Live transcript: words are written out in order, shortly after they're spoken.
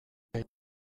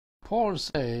Paul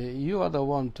say, you are the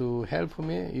one to help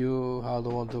me, you are the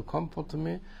one to comfort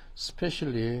me,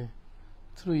 especially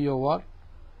through your what?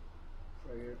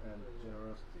 Prayer and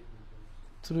generosity.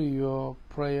 Through your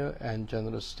prayer and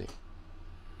generosity.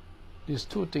 These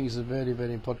two things are very,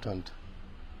 very important.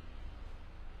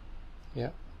 Yeah.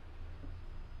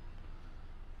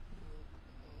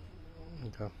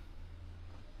 Okay.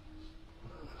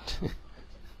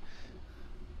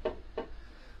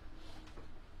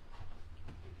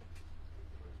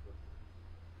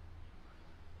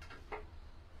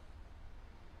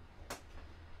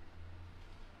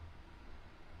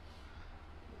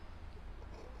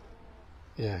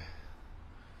 Yeah.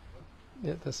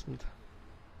 Yeah, that's me.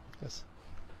 Yes.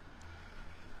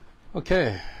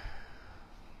 Okay.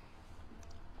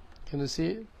 Can you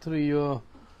see? Through your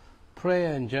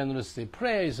prayer and generosity.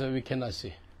 Prayer is we cannot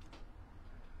see.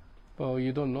 But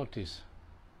you don't notice.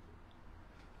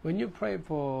 When you pray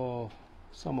for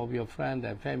some of your friends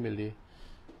and family,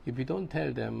 if you don't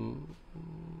tell them,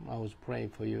 I was praying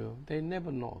for you, they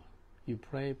never know you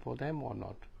pray for them or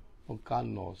not. Or God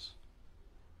knows.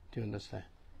 Do you understand?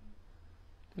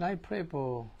 And I pray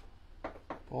for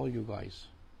all you guys.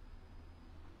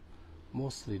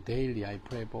 Mostly daily, I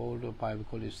pray for all the Bible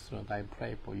college students. I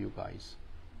pray for you guys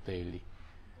daily.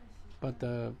 But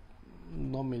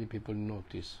not many people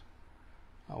notice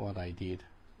what I did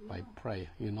by prayer.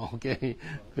 Okay?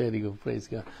 Very good. Praise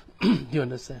God. You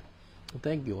understand?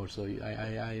 Thank you also.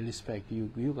 I respect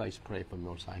you. You guys pray for me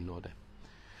also. I know that.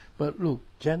 But look,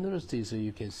 generosity is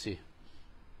you can see.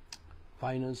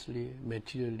 Financially,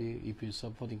 materially, if you're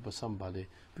supporting for somebody,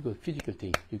 because physical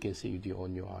thing you can see with your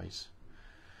own your eyes.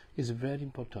 It's very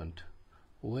important.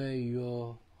 Where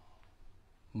your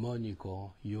money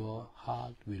go, your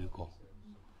heart will go.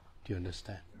 Do you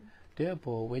understand?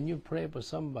 Therefore, when you pray for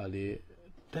somebody,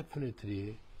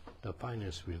 definitely the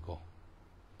finance will go.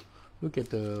 Look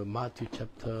at Matthew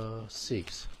chapter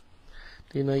 6.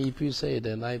 If you say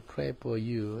that I pray for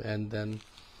you, and then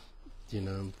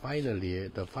finally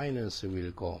the finance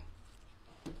will go.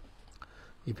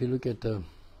 If you look at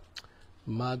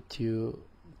Matthew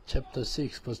chapter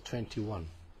 6 verse 21.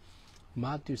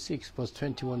 Matthew 6 verse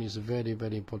 21 is a very,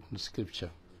 very important scripture.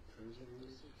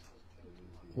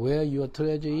 Where your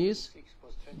treasure is,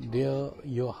 there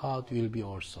your heart will be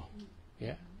also.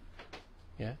 Yeah?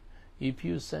 Yeah? If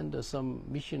you send some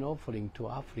mission offering to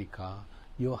Africa,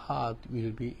 your heart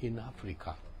will be in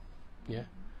Africa. Yeah?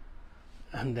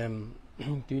 And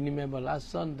do you remember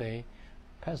last Sunday,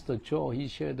 Pastor Joe, he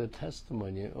shared a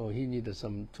testimony, he needed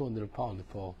some 200 pounds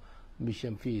for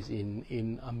mission fees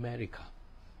in America.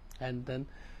 And then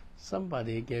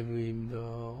somebody gave him the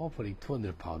offering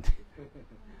 200 pounds.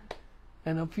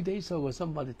 And a few days ago,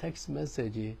 somebody text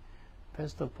message,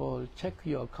 Pastor Paul, check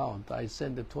your account. I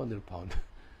sent the 200 pounds.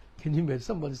 Can you imagine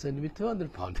somebody send me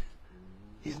 200 pounds?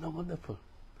 Isn't that wonderful?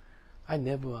 I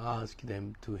never asked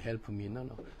them to help me. No.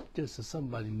 Just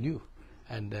somebody knew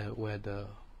and where the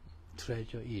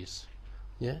treasure is.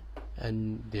 Yeah?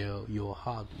 And your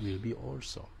heart will be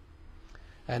also.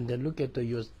 And then look at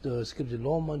the scripture,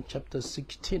 Romans chapter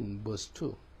 16, verse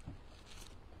 2.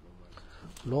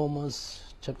 Romans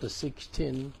chapter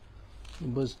 16,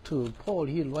 verse 2. Paul,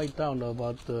 he write down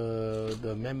about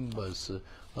the members,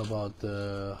 about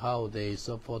how they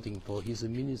supporting for his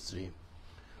ministry.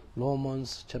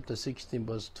 Romans chapter 16,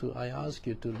 verse 2. I ask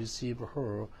you to receive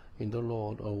her in the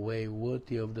Lord a way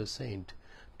worthy of the saint,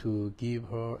 to give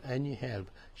her any help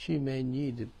she may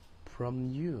need from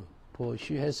you. For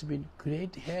she has been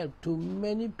great help to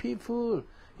many people,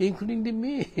 including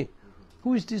me.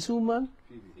 Who is this woman?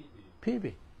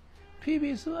 Phoebe. Phoebe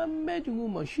is an amazing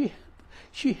woman.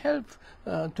 She helped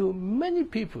to many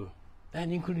people,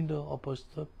 and including the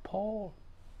Apostle Paul.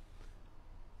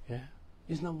 Yeah,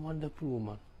 isn't that a wonderful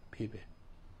woman, Phoebe?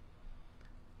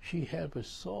 She helped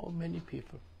so many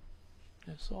people.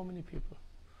 Yeah, so many people.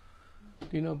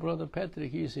 Brother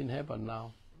Patrick, he is in heaven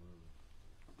now.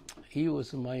 He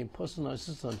was my personal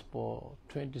assistant for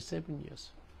 27 years.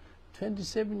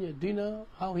 27 years. Do you know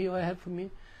how he helped me?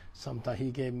 Sometimes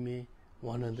he gave me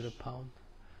 100 pounds.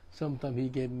 Sometimes he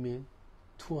gave me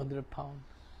 200 pounds.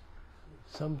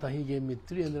 Sometimes he gave me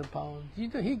 300 pounds. He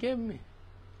gave me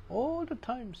all the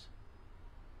times.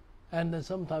 And then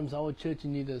sometimes our church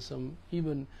needed some,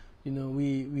 even,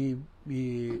 we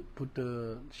put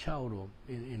the shower room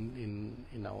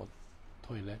in our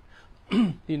toilet.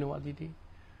 You know what he did?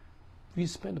 We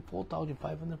spent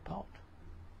 4,500 pounds.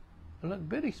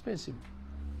 Very expensive.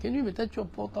 Can you imagine that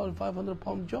job, 4,500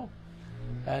 pound job?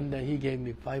 And he gave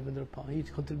me 500 pounds. His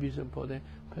contribution for the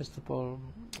Pastor Paul,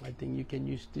 I think you can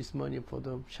use this money for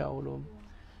the shower room.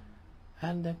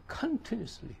 And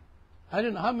continuously, I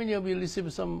don't know how many of you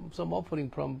received some offering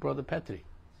from Brother Patrick.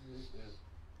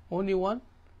 Only one?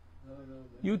 No.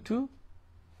 You two?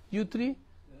 You three?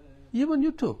 Even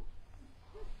you two?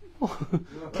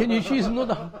 Can you? She's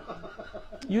not.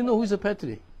 You know who's a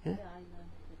Patrick? Yeah?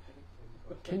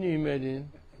 Can you imagine?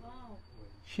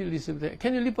 She received the,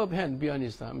 can you lift up hand, be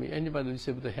honest? I mean, anybody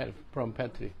received the help from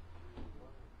Patrick?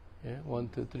 Yeah, 1,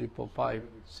 2, 3, 4, 5,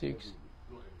 6.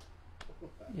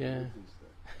 Yeah.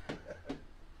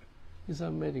 He's an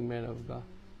amazing man of God.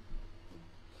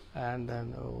 And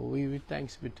then we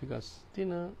thanks be to God. You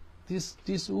know,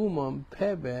 this woman,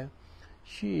 Pebe,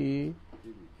 she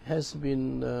has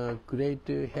been great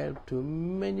help to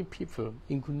many people,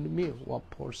 including me, what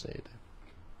Paul said.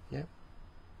 Yeah.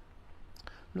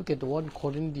 Look at 1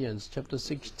 Corinthians chapter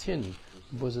 16,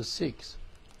 verse 6.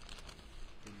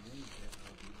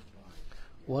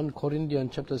 1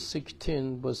 Corinthians chapter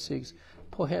 16, verse 6.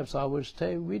 Perhaps I will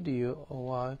stay with you a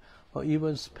while, or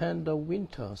even spend the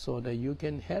winter, so that you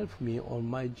can help me on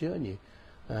my journey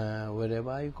wherever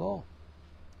I go.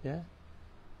 Yeah.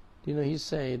 You know, he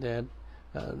said that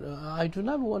I do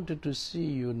not want to see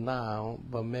you now,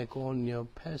 but make only a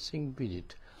passing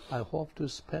visit. I hope to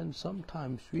spend some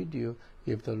time with you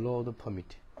if the Lord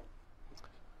permit.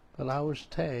 But I will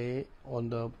stay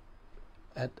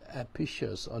at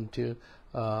Ephesus until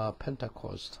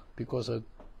Pentecost, because a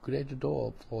great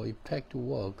door for effective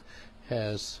work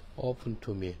has opened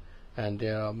to me, and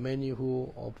there are many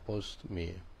who opposed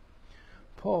me.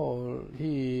 Paul,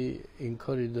 he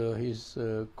encouraged his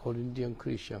Corinthian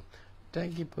Christian,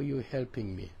 thank you for you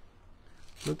helping me.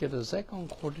 Look at the 2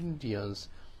 Corinthians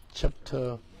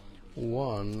chapter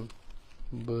 1,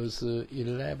 verse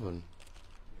 11.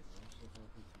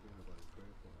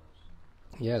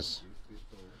 Yes.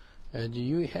 And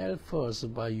you help us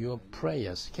by your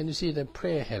prayers. Can you see the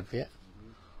prayer help? Yeah?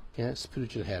 Yeah,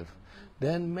 spiritual help.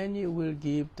 Then many will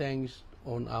give thanks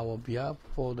on our behalf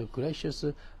for the gracious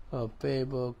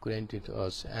favor granted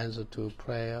us, answer to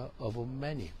prayer of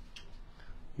many.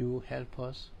 You help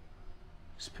us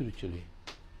spiritually.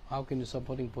 How can you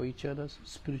supporting for each other?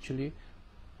 Spiritually,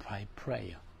 by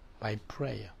prayer. By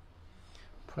prayer.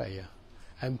 Prayer.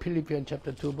 And Philippians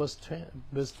chapter 2, verse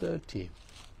 30.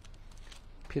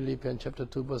 Philippians chapter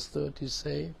 2, verse 30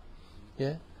 say,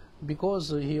 yeah,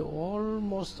 because he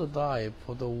almost died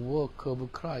for the work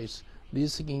of Christ,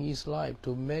 risking his life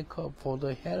to make up for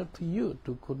the help you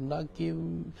could not give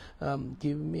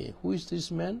me. Who is this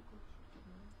man?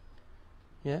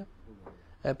 Yeah,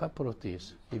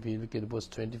 Epaphroditus. If you look at verse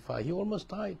 25, he almost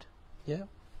died. Yeah,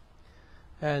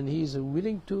 and he is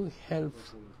willing to help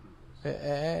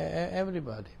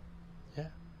everybody. Yeah,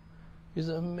 he's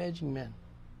an amazing man.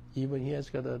 Even he has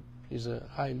got is a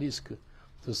high risk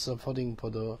to supporting for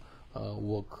the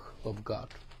work of God.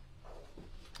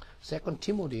 2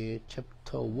 Timothy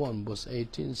chapter 1 verse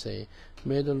 18 say,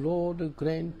 may the Lord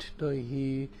grant that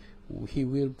he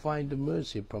will find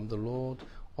mercy from the Lord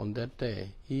on that day.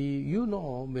 You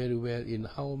know very well in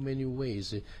how many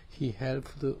ways he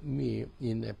helped me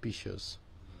in Ephesus.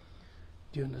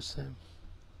 Do you understand?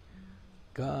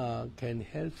 God can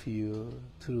help you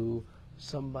through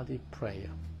somebody's prayer.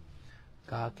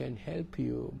 God can help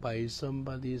you by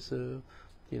somebody's,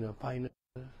 financial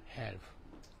help.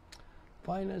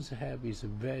 Financial help is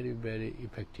very, very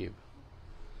effective.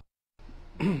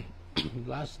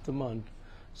 Last month,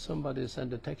 somebody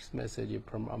sent a text message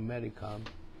from America.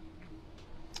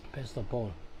 Pastor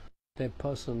Paul, that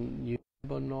person, you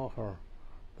never know her,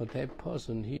 but that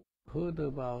person, she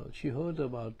heard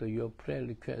about your prayer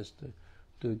request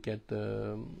to get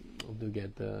the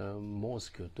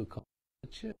mosque to come to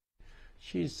church.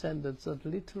 She sent us a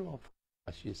little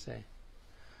of, she said,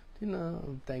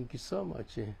 thank you so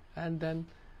much. And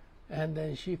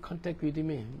then she contacted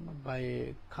me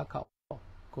by Kakao,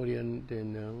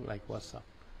 Korean, like WhatsApp.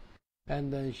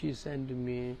 And then she sent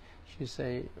me, she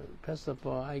said, Pastor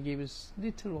Paul, I give a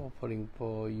little offering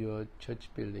for your church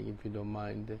building, if you don't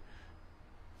mind,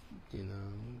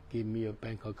 give me a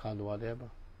bank account or whatever.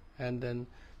 And then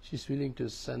she's willing to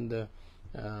send a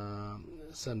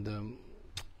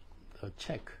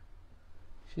check.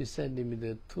 She sent me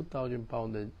the 2,000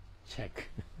 pound check.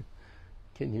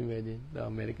 Can you imagine the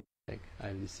American check I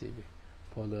received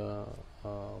for the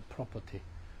property,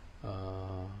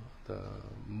 the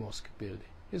mosque building?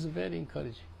 It's very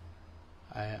encouraging.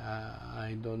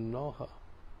 I don't know her,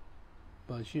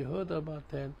 but she heard about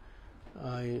that.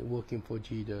 I working for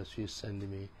Jesus. She sent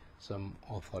me some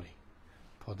offering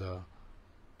for the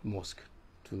mosque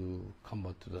to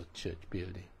convert to the church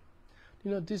building.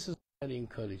 This is very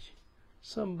encouraging.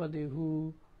 Somebody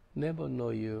who never know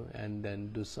you and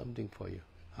then do something for you.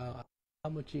 How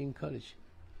much you encourage?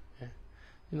 Yeah?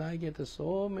 And I get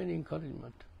so many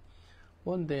encouragement.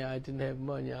 One day I didn't have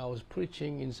money. I was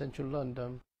preaching in central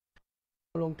London.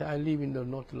 For a long time, I live in the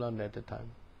North London at the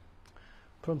time.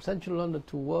 From central London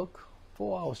to work,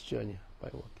 4 hours journey by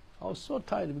work. I was so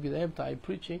tired because after I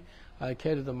preaching, I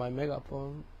carried my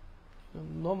megaphone.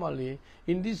 Normally,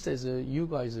 in these days, you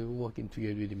guys are working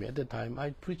together with me. At the time,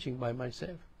 I preaching by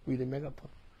myself with a megaphone.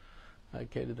 I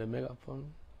carried the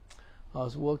megaphone. I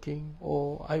was working,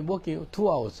 or I working 2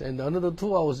 hours, and another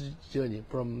 2 hours journey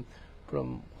from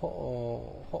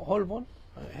Holborn.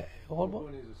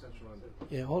 Holborn is a central London.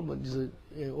 Yeah, Holborn is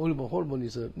Holborn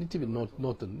is a little bit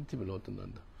northern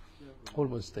London.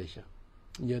 Holborn station,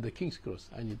 near the King's Cross.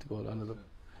 I need to go another.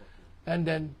 And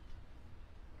then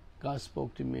God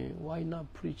spoke to me, why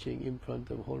not preaching in front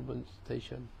of Holborn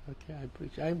station? Okay, I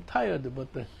preach. I'm tired,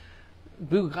 but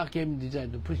God gave me desire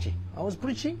to preaching. I was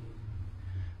preaching,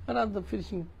 and after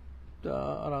finishing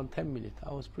around 10 minutes,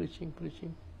 I was preaching.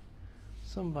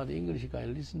 Somebody, English guy,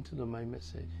 listened to my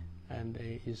message, and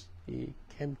he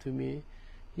came to me.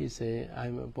 He said,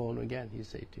 I'm born again, he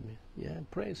said to me. Yeah,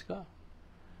 praise God.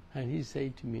 And he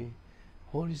said to me,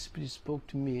 Holy Spirit spoke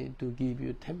to me to give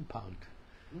you £10.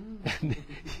 And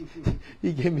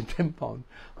he gave me £10.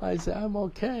 I said, I'm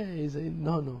okay. He said,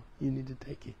 no, you need to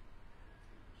take it.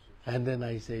 And then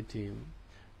I said to him,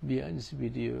 be honest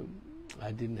with you,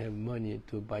 I didn't have money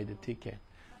to buy the ticket.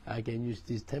 I can use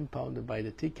this £10 to buy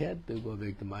the ticket to go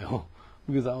back to my home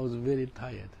because I was very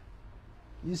tired.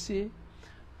 You see,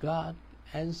 God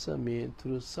answered me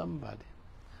through somebody.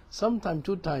 Sometimes,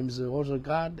 2 times, also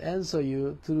God answer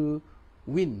you through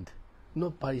wind,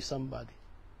 not by somebody.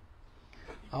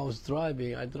 I was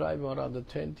driving. I drive around the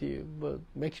 20, but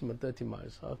maximum 30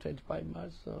 miles, or 25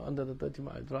 miles, under the 30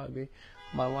 miles driving.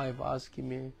 My wife asking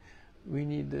me, we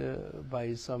need to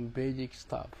buy some basic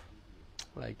stuff,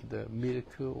 like the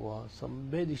milk or some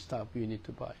basic stuff you need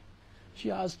to buy. She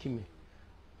asking me.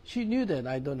 She knew that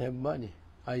I don't have money.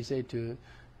 I said to her,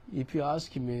 if you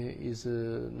ask me, is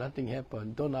nothing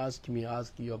happened, don't ask me,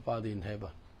 ask your Father in heaven.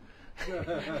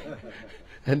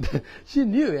 And she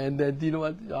knew, and then you know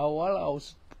what? While I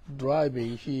was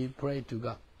driving, she prayed to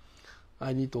God.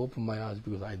 I need to open my eyes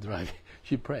because I drive.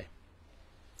 She prayed.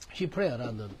 She prayed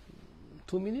around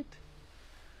 2 minutes.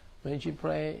 When she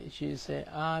prayed, she said,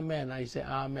 Amen. I said,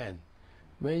 Amen.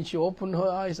 When she opened her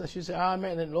eyes, she said,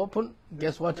 Amen, and opened.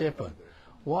 Guess what happened?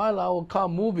 While our car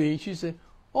moving, she said,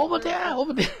 over there.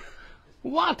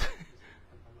 What?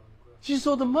 She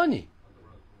saw the money.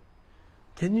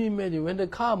 Can you imagine when the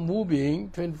car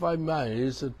moving 25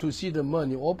 miles to see the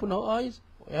money, open her eyes,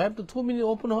 after 2 minutes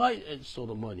open her eyes and saw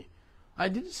the money. I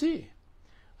didn't see.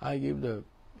 I gave the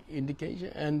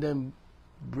indication and then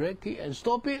brake it and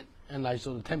stop it, and I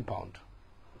saw the £10.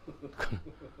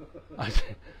 I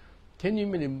said, can you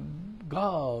imagine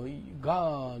God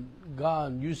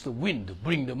used the wind to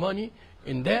bring the money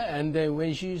in there, and then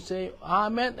when she say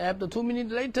Amen, after 2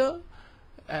 minutes later,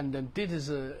 and then this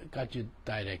is got your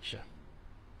direction.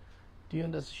 Do you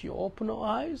understand? She opened her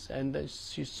eyes and then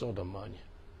she saw the money.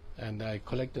 And I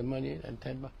collect the money and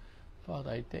tell her,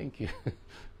 Father, I thank you.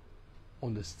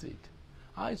 On the street.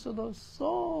 I saw those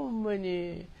so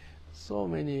many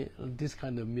this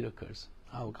kind of miracles,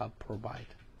 how God provide.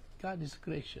 God is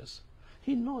gracious.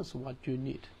 He knows what you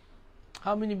need.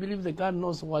 How many believe that God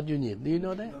knows what you need? Do you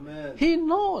know that? Amen. He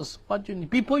knows what you need.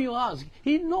 Before you ask,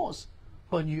 He knows.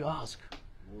 But you ask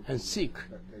and seek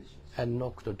and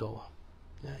knock the door.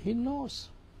 Yeah, He knows.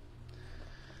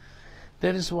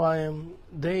 That is why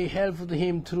they helped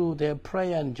Him through their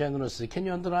prayer and generosity. Can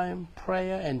you underline?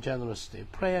 Prayer and generosity.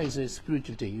 Prayer is a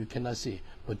spiritual thing you cannot see,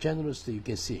 but generosity you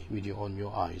can see with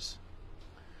your eyes.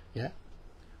 Yeah.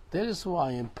 That is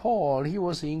why Paul, he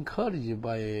was encouraged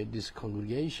by this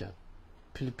congregation,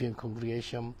 Philippian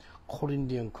congregation,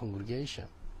 Corinthian congregation.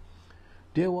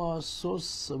 They were a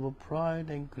source of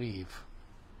pride and grief.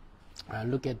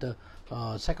 Look at the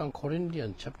 2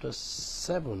 Corinthians chapter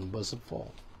 7, verse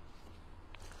 4.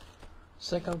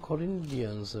 2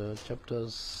 Corinthians chapter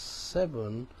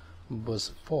 7,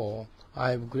 verse 4.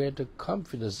 I have greater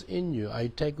confidence in you. I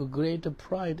take greater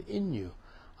pride in you.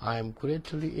 I am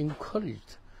greatly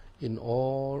encouraged in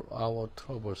all our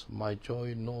troubles. My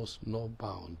joy knows no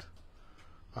bound.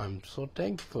 I'm so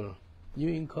thankful. You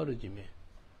encourage me.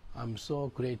 I'm so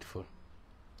grateful.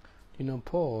 You know,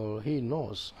 Paul, he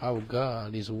knows how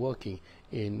God is working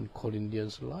in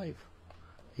Corinthians' life.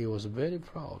 He was very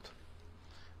proud.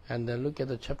 And then look at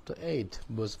the chapter 8,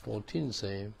 verse 14,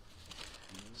 same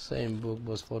book,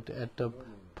 verse 14, at the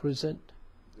present.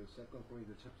 The 2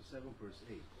 Corinthians chapter 7, verse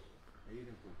 8. 8 and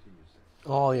 14, you say.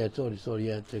 Oh, yeah, sorry,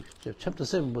 yeah, chapter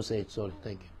 7, verse 8, sorry,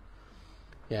 thank you.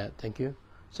 Yeah, thank you.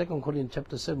 2 Corinthians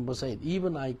chapter 7 verse 8.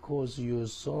 Even I cause you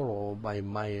sorrow by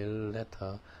my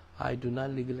letter. I do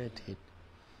not neglect it.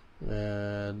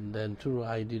 Then true,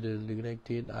 I didn't neglect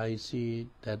it. I see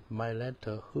that my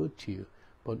letter hurt you,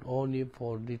 but only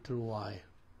for a little while.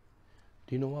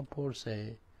 Do you know what Paul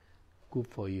say? Good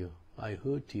for you. I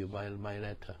hurt you by my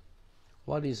letter.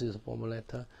 What is his former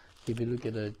letter? If you look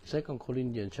at the 2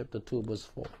 Corinthians chapter 2 verse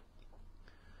 4.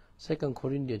 2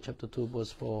 Corinthians chapter 2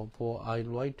 verse 4. For I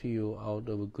write to you out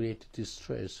of great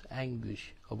distress,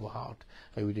 anguish of heart,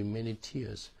 and with many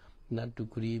tears, not to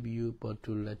grieve you, but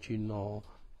to let you know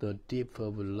the depth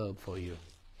of love for you.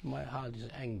 My heart is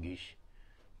anguish,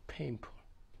 painful.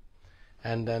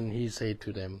 And then he said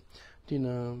to them, you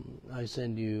know, I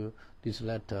send you this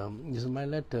letter. This my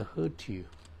letter hurt you,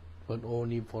 but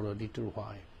only for a little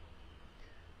while.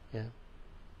 Yeah,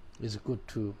 it's good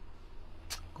to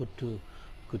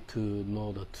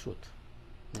know the truth.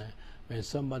 Yeah? When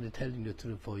somebody telling the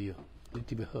truth for you, it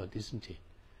will be hurt, isn't it?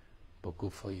 But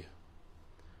good for you.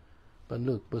 But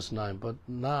look, verse 9. But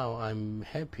now I'm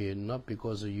happy, not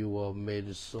because you were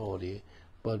made sorry,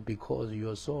 but because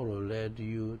your sorrow led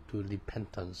you to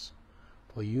repentance.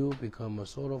 For you become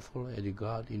sorrowful as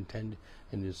God intended,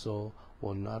 and your soul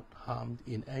were not harmed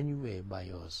in any way by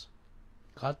us.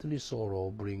 Godly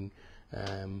sorrow bring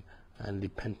and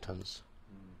repentance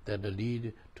that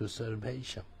lead to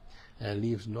salvation and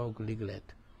leaves no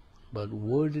neglect. But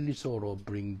worldly sorrow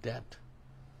bring death.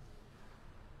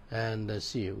 And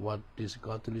see what this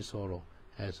godly sorrow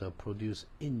has produced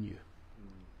in you.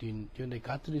 You know,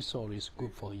 godly sorrow is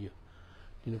good for you.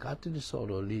 You know, godly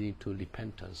sorrow leading to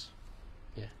repentance.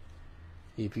 Yeah.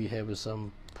 If you have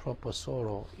some proper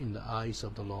sorrow in the eyes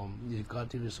of the Lord, the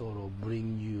godly sorrow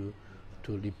bring you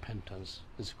to repentance.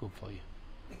 It's good for you.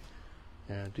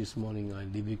 This morning I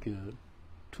rebuke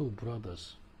 2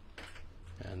 brothers,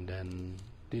 and then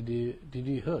did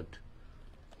you hurt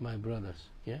my brothers?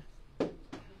 Yeah.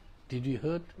 Did you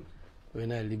hurt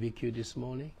when I rebuke you this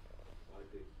morning? I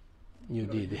did. You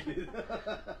did.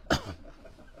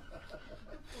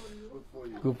 Good for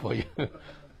you. Good for you.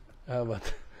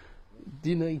 But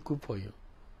dinner is good for you.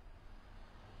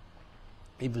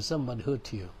 If somebody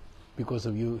hurt you because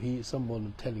of you,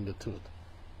 someone telling the truth.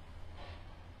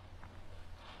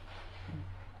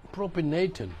 Prophet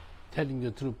Nathan telling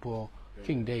the truth for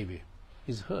King David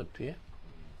is hurt, yeah?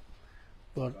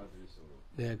 But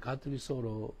the godly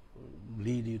sorrow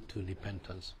lead you to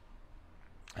repentance.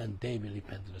 And David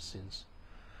repented of sins.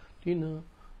 You know,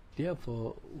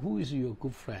 therefore, who is your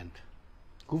good friend?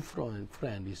 Good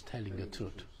friend is telling the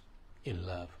truth in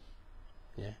love.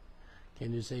 Yeah?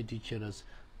 Can you say to each other,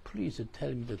 please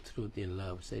tell me the truth in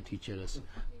love? Say to each other,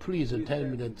 please tell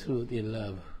me the truth in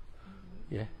love.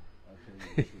 Yeah?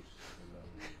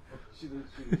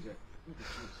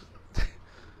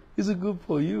 It's good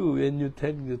for you when you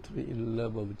tell the truth in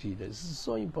love of Jesus. It's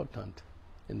so important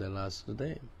in the last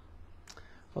day.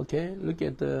 Okay, look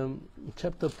at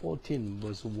chapter 14,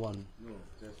 verse 1. No,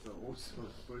 that's also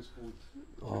verse 14.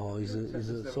 Oh, is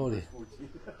it? Sorry,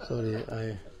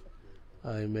 sorry,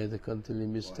 I made a continual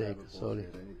mistake. Sorry.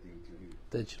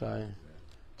 That's right. Yeah.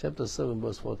 Chapter 7,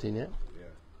 verse 14. Yeah.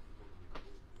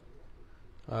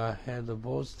 I had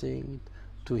boasting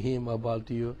to him about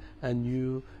you, and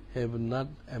you have not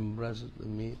embraced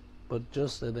me, but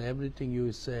just that everything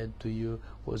you said to you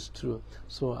was true.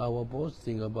 So our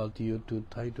boasting about you to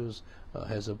Titus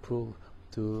has proved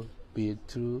to be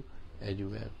true as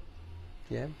well.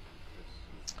 Yeah?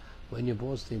 When you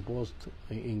boast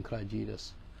in Christ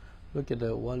Jesus. Look at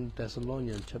 1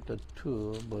 Thessalonians chapter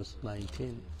 2, verse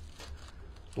 19.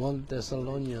 1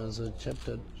 Thessalonians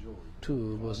chapter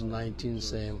 2, verse 19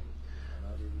 saying,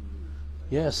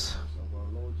 yes,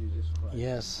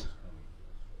 yes,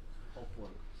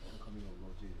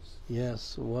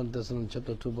 yes, 1 Thessalonians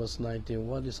chapter 2, verse 19.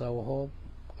 What is our hope,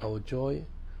 our joy,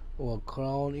 our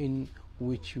crown in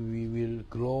which we will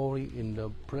glory in the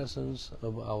presence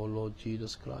of our Lord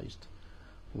Jesus Christ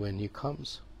when He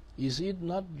comes? Is it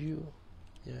not you?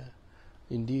 Yeah.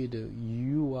 Indeed,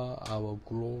 you are our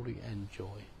glory and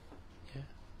joy. Yeah.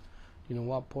 You know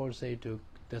what Paul said to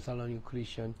Thessalonian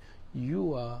Christian?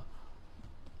 You are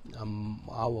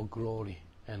our glory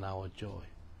and our joy.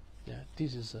 Yeah.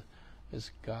 This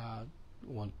is God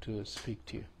want to speak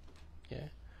to you. Yeah.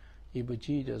 If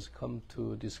Jesus come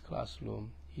to this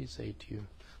classroom, He say to you,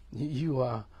 you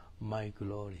are my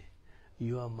glory.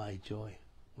 You are my joy.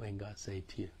 When God say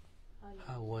to you,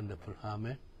 how wonderful.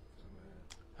 Amen.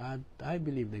 I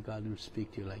believe that God will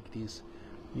speak to you like this.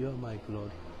 You are my glory.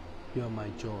 You are my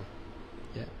joy.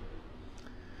 Yeah.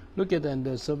 Look at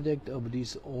the subject of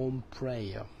this own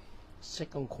prayer.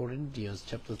 2 Corinthians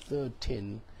chapter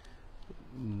 13,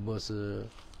 verse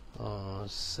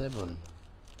 7.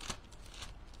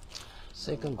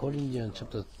 2 Corinthians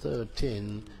chapter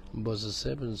 13, verse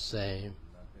 7 say,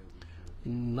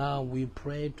 now we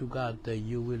pray to God that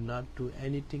you will not do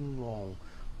anything wrong.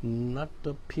 Not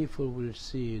the people will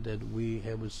see that we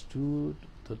have stood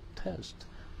the test,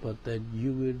 but that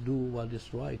you will do what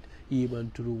is right,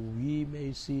 even though we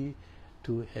may see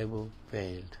to have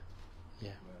failed.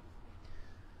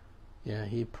 Yeah,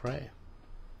 he pray.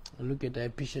 Look at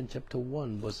Ephesians chapter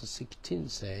 1, verse 16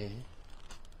 say,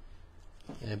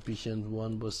 Ephesians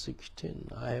 1 verse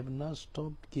 16, I have not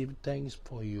stopped giving thanks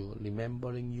for you,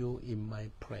 remembering you in my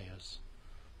prayers.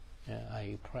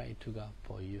 I pray to God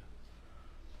for you.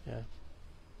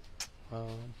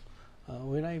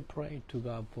 When I pray to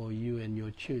God for you and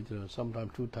your children,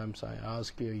 sometimes 2 times I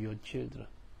ask your children,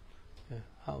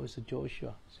 how is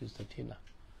Joshua, Sister Tina?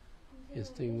 Is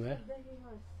doing well? He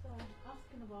was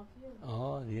asking about you.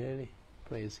 Oh, really?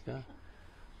 Praise God.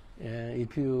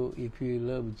 If you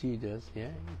love Jesus,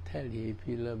 tell him if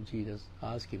you love Jesus,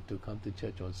 ask him to come to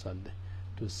church on Sunday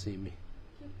to see me.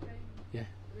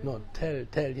 No,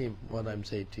 tell him what I'm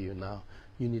saying to you now.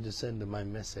 You need to send him my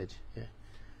message.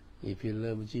 If you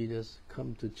love Jesus,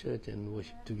 come to church and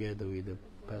worship together with the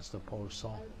Pastor Paul's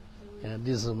song.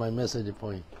 This is my message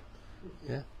for him.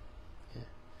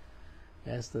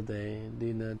 Yesterday,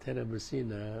 in a terrible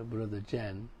sinner, Brother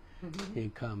Jan, he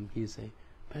come, he say,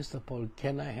 Pastor Paul,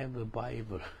 can I have the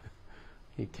Bible?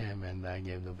 He came and I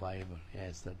gave the Bible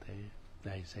yesterday.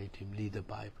 I say to him, read the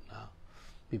Bible now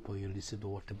before you receive the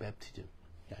water baptism.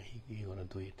 He's going to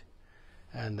do it.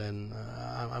 And then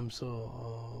I'm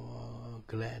so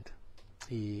glad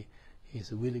he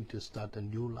is willing to start a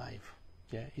new life.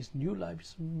 His new life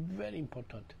is very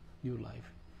important. New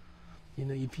life.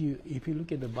 If you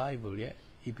look at the Bible,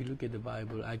 if you look at the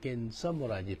Bible, I can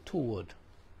summarize it 2 words.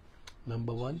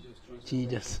 Number 1,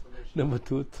 Jesus. Number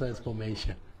 2,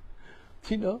 transformation.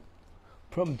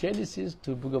 From Genesis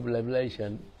to Book of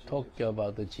Revelation, talk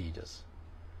about the Jesus.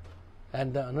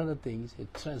 And another thing is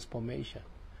transformation.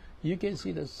 You can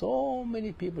see that so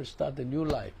many people start a new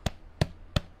life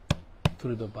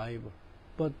through the Bible.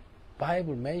 But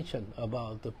Bible mentioned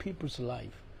about the people's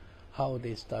life, how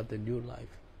they start a new life.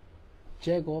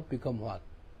 Jacob become what?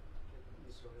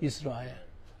 Israel.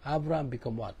 Abraham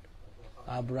become what?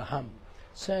 Abraham.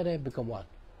 Sarah become what?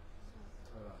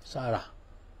 Sarah.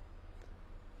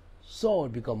 Saul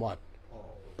become what?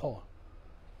 Paul.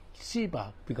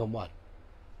 Sheba become what?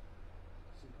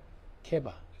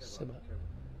 Keba.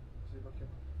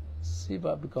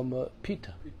 Sheba become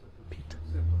Peter.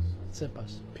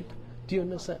 Cephas. Peter. Do you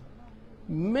understand?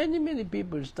 Many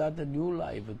people start a new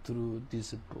life through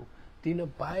this book. In the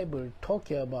Bible,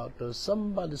 talking about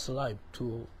somebody's life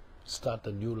to start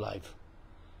a new life,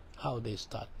 how they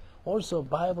start. Also,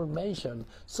 Bible mentioned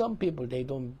some people they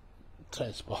don't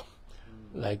transform,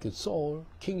 like Saul,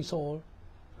 King Saul.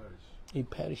 He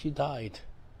perished, he died.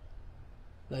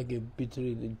 Like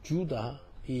between Judah,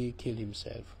 he killed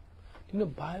himself. The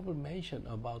Bible mentioned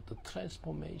about the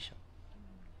transformation.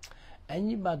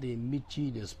 Anybody meet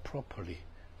Jesus properly,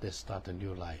 they start a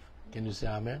new life. Can you say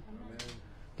amen? Amen.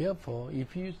 Therefore,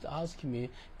 if you ask me,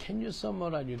 can you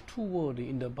summarize the 2 words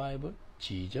in the Bible?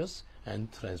 Jesus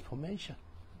and transformation.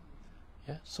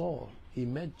 Saul, he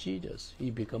met Jesus, he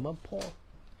became a Paul.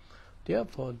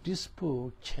 Therefore, this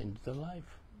book changed the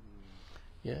life.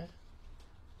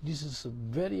 This is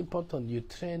very important. You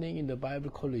training in the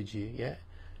Bible college.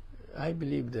 I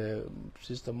believe the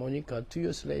Sister Monica, 2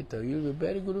 years later, you'll be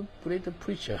very good, great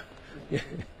preacher.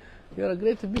 You're a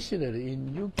great missionary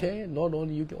in UK, not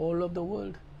only UK, all over the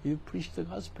world. You preach the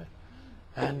gospel,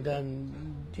 and then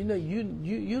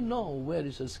you know where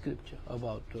is the scripture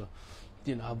about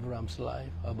Abraham's life,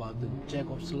 about the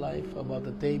Jacob's life, about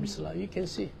the David's life. You can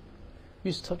see.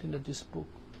 We studied this book,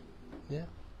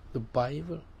 the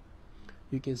Bible.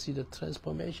 You can see the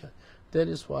transformation. That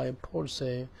is why Paul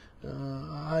say,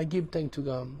 I give thanks to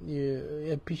God.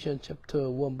 Ephesians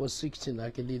chapter 1 verse 16, I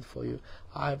can read for you.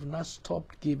 I have not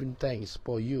stopped giving thanks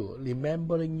for you,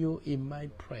 remembering you in my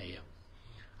prayer.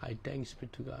 I thanks be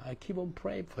to God. I keep on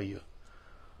praying for you.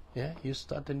 You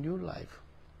start a new life.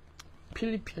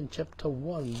 Philippians chapter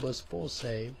 1 verse 4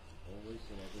 say,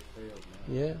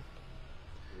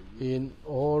 in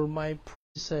all my prayer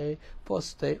say,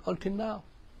 first day until now.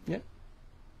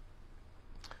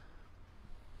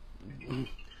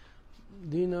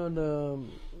 Do you know the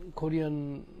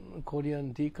Korean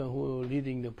deacon who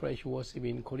leading the praise worship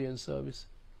in Korean service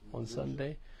on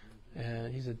Sunday?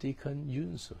 He's a deacon,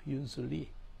 Yunsu Lee.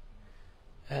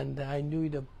 And I knew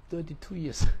him 32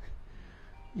 years.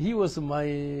 He was my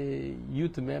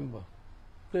youth member.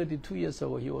 32 years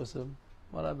ago, he was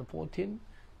what are the 14?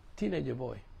 Teenager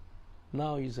boy.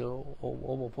 Now he's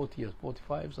over 40 years,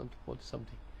 45 something, 40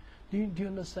 something. Do you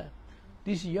understand?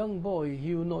 This young boy,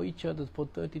 he will know each other for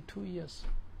 32 years,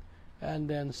 and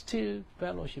then still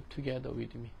fellowship together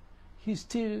with me. He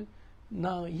still,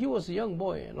 now he was a young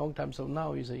boy a long time, so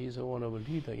now he's one of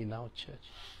the leader in our church.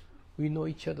 We know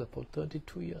each other for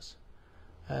 32 years,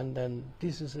 and then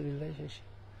this is a relationship.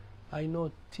 I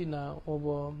know Tina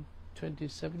over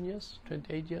 27 years,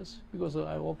 28 years, because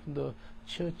I opened the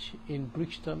church in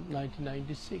Brixton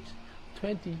 1996.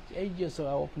 28 years ago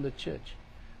I opened the church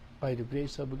by the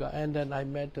grace of God. And then I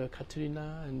met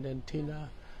Katrina and then Tina.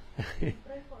 Pray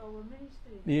for our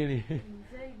ministry. Really? In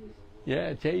Jadis.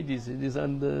 Yeah, Jadis. It is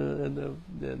on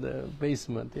the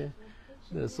basement, yeah.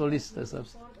 The solicitors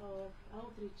of Part of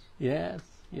outreach. Yes,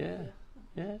 yeah,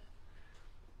 yeah.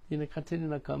 You know,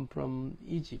 Katrina come from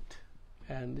Egypt,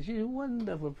 and she's a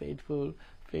wonderful, faithful,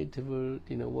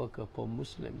 worker for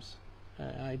Muslims.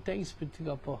 I thanks be to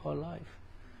God for her life.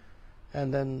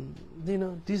 And then,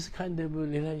 this kind of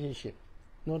relationship,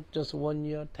 not just 1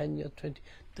 year, 10 years, 20,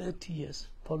 30 years,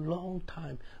 for a long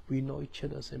time, we know each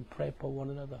other and pray for one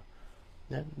another.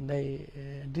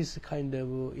 And this kind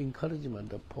of encouragement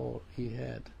that Paul he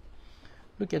had.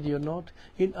 Look at your note.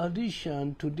 In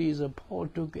addition to this, Paul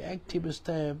took active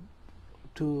step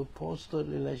to foster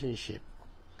relationship.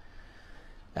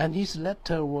 And his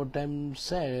letter wrote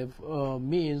themselves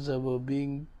means of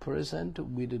being present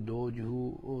with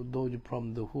those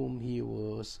from whom he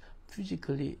was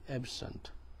physically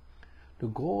absent. The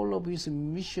goal of his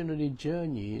missionary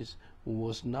journeys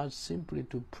was not simply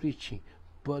to preaching,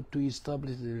 but to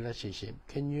establish the relationship.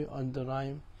 Can you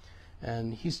underline?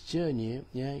 And his journey,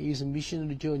 his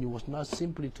missionary journey was not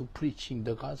simply to preaching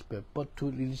the gospel, but to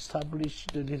establish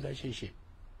the relationship.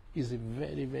 Is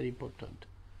very, very important.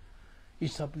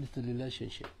 Establish the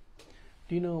relationship.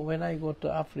 Do you know when I go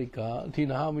to Africa? Do you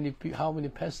know how many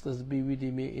pastors be with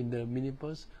me in the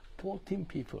minibus? 14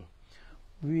 people.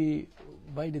 We,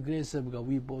 by the grace of God,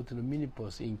 we bought the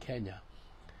minibus in Kenya,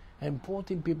 and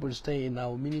 14 people stay in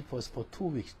our minibus for 2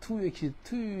 weeks. 2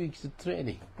 weeks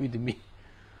training with me.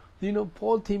 You know,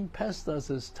 14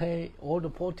 pastors stay. All the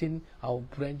 14 our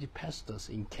branch pastors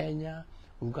in Kenya,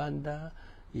 Uganda,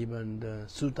 even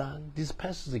Sudan. These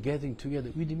pastors are getting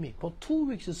together with me for 2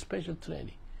 weeks of special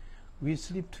training. We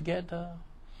sleep together,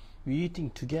 we eating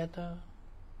together.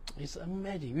 It's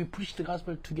amazing. We preach the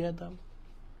gospel together.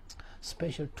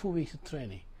 Special 2 weeks of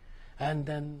training, and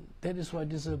then that is why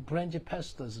these branch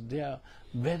pastors, they are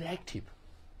very active.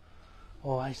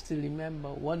 Oh, I still remember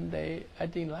one day, I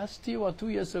think last year or 2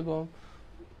 years ago,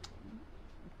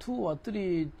 2 or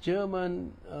 3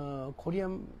 German,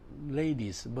 Korean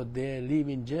ladies, but they live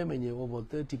in Germany over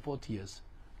 30, 40 years.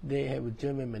 They have a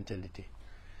German mentality.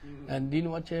 And you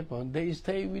know what happened? They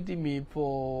stay with me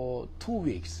for 2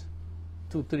 weeks.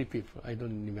 2, 3 people. I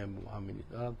don't remember how many.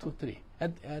 2, 3.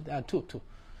 Two.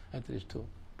 At least 2.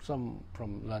 Some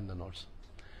from London also.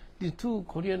 These 2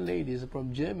 Korean ladies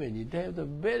from Germany, they have a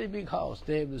very big house.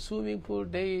 They have a swimming pool.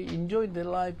 They enjoy their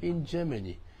life in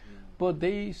Germany. But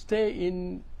they stay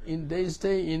in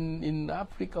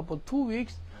Africa for 2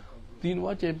 weeks. Then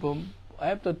what happened?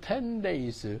 After 10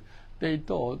 days, they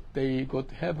thought they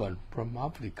got heaven from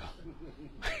Africa.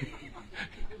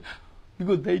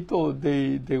 Because they thought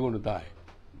they're going to die.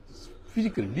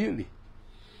 Physically, really.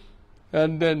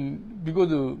 And then,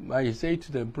 because I say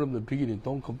to them from the beginning,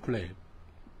 don't complain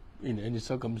in any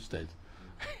circumstance.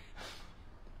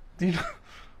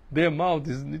 Their mouth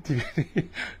is knitting.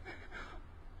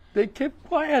 They kept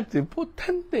quiet for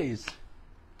 10 days.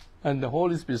 And the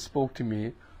Holy Spirit spoke to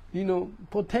me.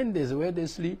 For 10 days, where they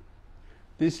sleep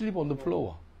on the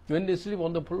floor. When they sleep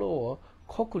on the floor,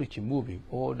 cockroach moving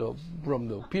from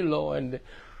the pillow, and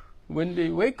when they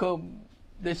wake up,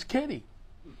 they're scary.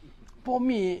 For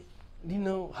me, you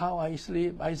know how I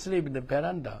sleep? I sleep in the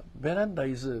veranda. Veranda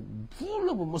is full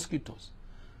of mosquitoes.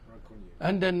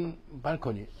 And then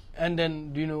balcony. And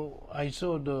then, I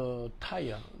saw the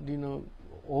tire.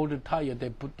 All the tire they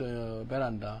put the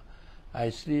veranda. I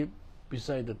sleep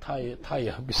beside the tire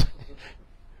beside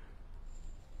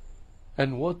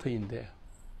and water in there.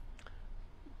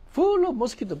 Full of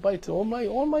mosquito bites all my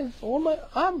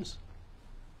arms.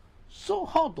 So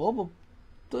hot, over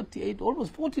 38,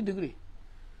 almost 40 degrees.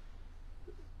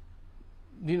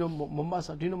 Do you know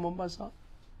Mombasa? Do you know Mombasa?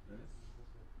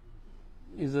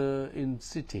 Is in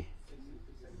city.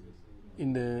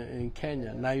 In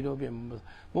Kenya, Nairobi, and Mombasa.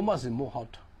 Mombasa is more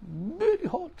hot, very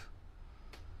hot.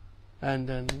 And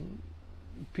then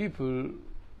people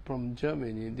from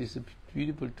Germany, these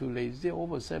beautiful 2 ladies, they're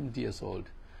over 70 years old.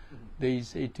 They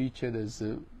say to each other,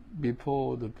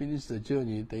 before they finish the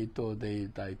journey, they thought they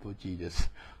died for Jesus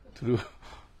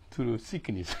through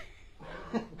sickness.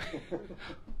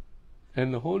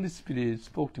 And the Holy Spirit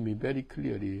spoke to me very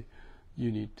clearly.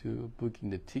 You need to book in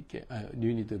the ticket.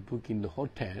 You need to book in the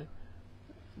hotel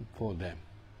for them.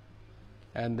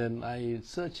 And then I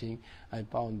searching. I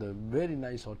found a very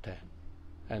nice hotel,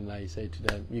 and I say to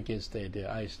them, "You can stay there."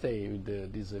 I stay with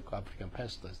these African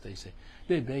pastors. They say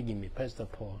they're begging me, "Pastor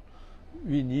Paul,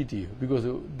 we need you," because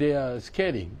they are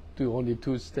scared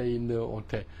to stay in the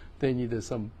hotel. They need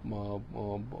some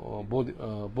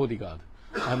bodyguard.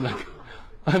 I'm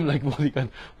like bodyguard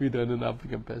with an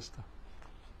African pastor.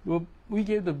 Well, we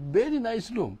gave the very nice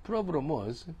room. Problem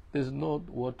was there's no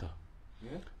water.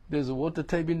 Yeah? There's a water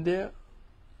tap in there,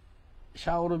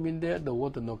 shower room in there. The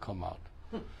water not come out,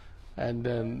 and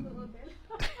then.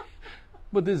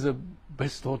 But there's a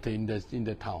best hotel in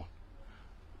the town.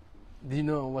 Do you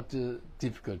know what the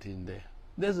difficulty in there?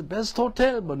 There's a best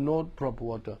hotel, but no proper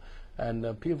water. And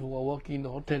people who are working in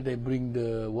the hotel, they bring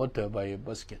the water by a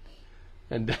basket,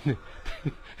 and then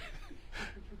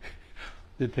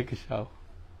they take a shower.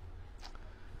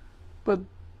 But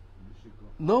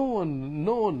no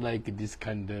one like this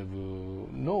kind of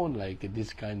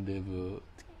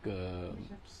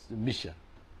mission.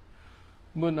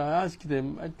 When I asked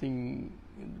them, I think,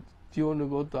 do you want to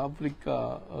go to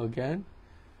Africa again?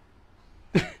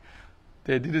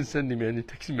 They didn't send me any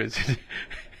text message.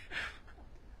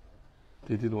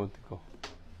 They didn't want to go.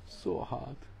 So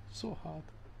hard.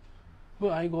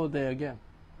 But I go there again.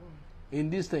 In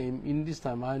this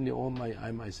time,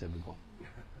 I myself go.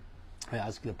 I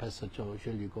asked the Pastor Joe,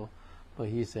 shall you go? But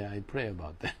he said, I pray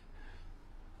about that.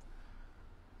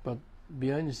 But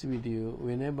be honest with you,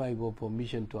 whenever I go for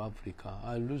mission to Africa,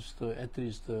 I lose at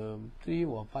least 3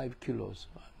 or 5 kilos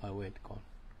of my weight gone.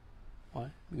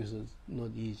 Why? Because it's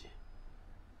not easy.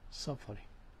 Suffering,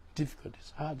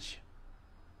 difficulties, hardship.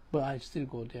 But I still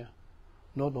go there,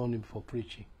 not only for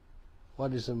preaching.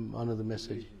 What is another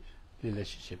message?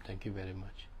 Relationship. Thank you very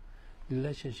much.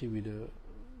 Relationship with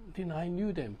I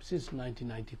knew them since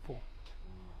 1994.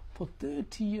 For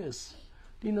 30 years.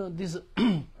 This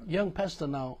young pastor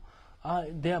now,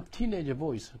 they have teenager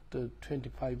boys,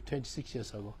 25, 26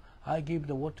 years ago. I gave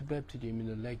them water baptism in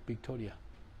the Lake Victoria.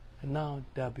 And now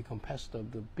they have become pastor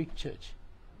of the big church.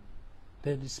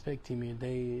 They respect me.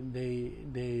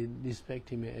 They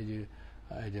respect me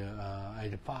as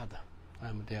a father.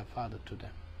 I'm their father to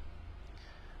them.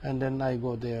 And then I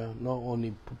go there not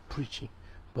only preaching,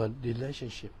 but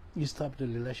relationship. Establish the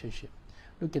relationship.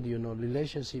 Look at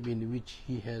relationship in which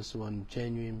he has one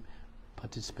genuine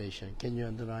participation. Can you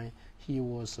underline? He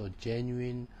was a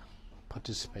genuine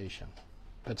participate.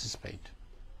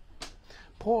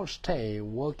 Paul stayed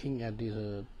working at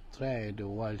the thread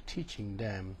while teaching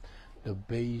them the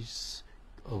base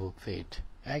of faith,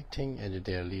 acting as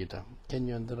their leader. Can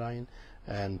you underline?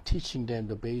 And teaching them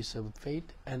the base of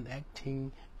faith and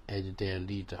acting as their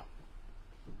leader,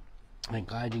 and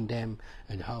guiding them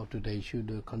and how they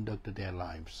should conduct their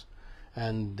lives.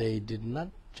 And they did not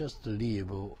just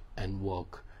live and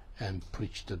work and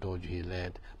preach the Lord he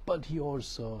led, but he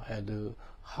also had a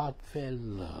heartfelt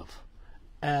love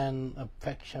and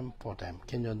affection for them.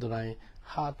 Can you underline?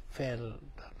 Heartfelt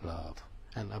love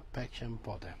and affection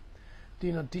for them.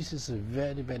 This is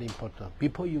very, very important.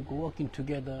 Before you go working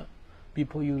together,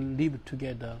 before you live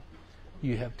together,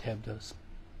 you have to have this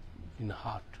in the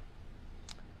heart.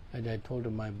 And I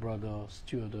told my brother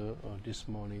Stuart this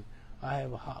morning, I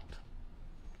have a heart.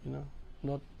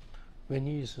 Not when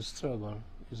he is a struggle,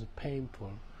 is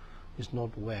painful, is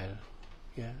not well.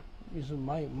 Yeah, it's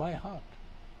my heart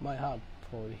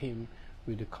for him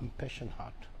with a compassion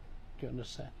heart. Do you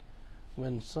understand?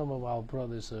 When some of our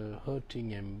brothers are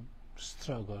hurting and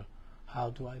struggle, how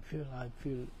do I feel? I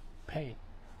feel pain.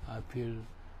 I feel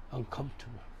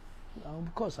uncomfortable.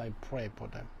 Of course, I pray for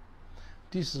them.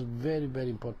 This is very, very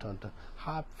important.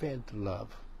 Heartfelt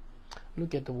love.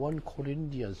 Look at 1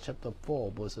 Corinthians chapter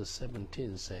 4, verse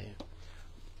 17 say.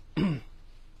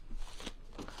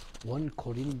 1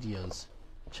 Corinthians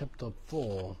chapter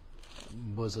 4,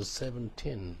 verse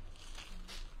 17.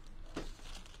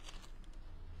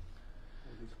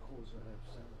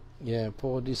 Yeah,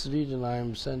 for this reason I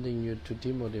am sending you to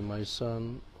Timothy, my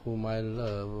son, whom I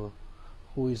love,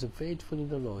 who is faithful in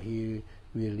the Lord. He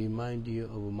will remind you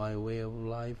of my way of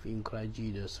life in Christ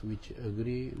Jesus, which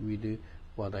agree with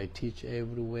what I teach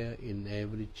everywhere in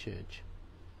every church.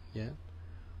 Yeah,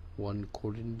 1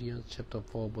 Corinthians chapter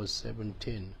 4, verse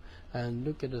 17. And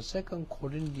look at the 2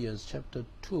 Corinthians chapter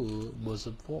 2, verse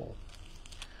 4.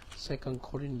 2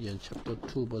 Corinthians chapter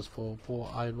 2, verse 4. For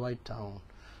I write down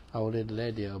I already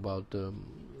read there about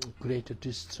great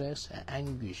distress and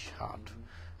anguish heart,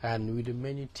 and with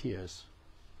many tears.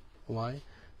 Why?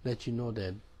 Let you know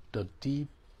that the deep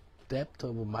depth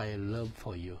of my love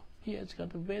for you. He has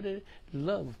got a very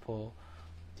love for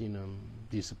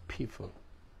these people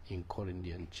in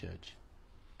Corinthian church.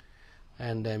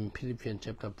 And then Philippians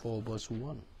chapter 4 verse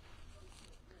 1.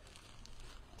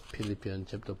 Philippians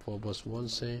chapter 4 verse 1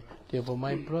 say, therefore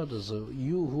my brothers,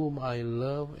 you whom I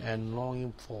love and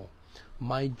longing for,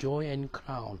 my joy and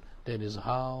crown, that is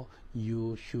how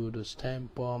you should stand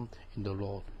firm in the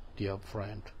Lord, dear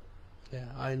friend. Yeah,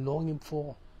 I longing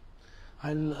for,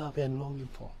 I love and longing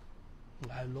for.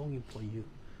 I longing for you.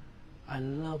 I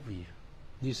love you.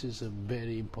 This is a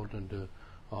very important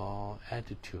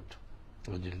attitude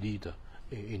of the leader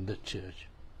in the church.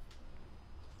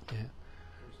 Yeah.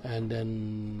 And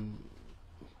then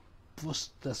 1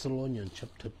 Thessalonians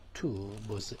chapter 2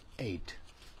 verse 8.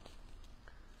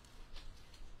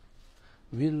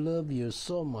 We love you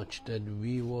so much that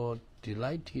we were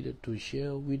delighted to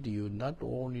share with you not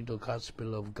only the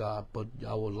gospel of God but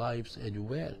our lives as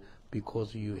well,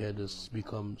 because you had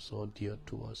become so dear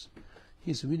to us.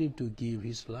 He's willing to give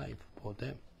his life for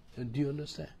them. And do you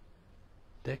understand?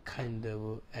 That kind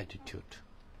of attitude.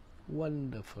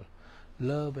 Wonderful.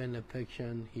 Love and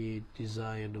affection he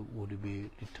desired would be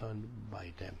returned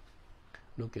by them.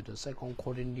 Look at the 2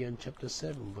 Corinthians chapter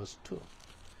 7 verse 2.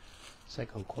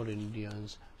 2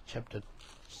 Corinthians chapter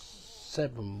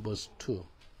 7 verse 2.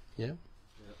 Yeah? Yep.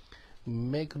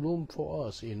 Make room for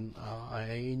us in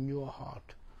your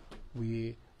heart.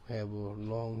 We have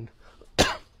longed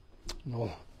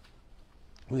no,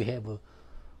 we have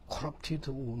corrupted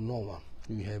no one.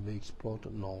 We have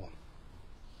exploited no one.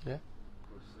 Yeah?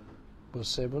 Verse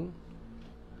 7.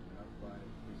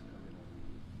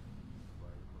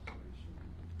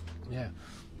 Yeah.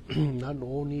 Not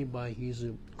only by his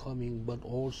coming, but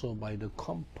also by the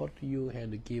comfort you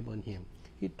had given him.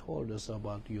 He told us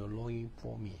about your longing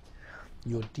for me,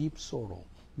 your deep sorrow,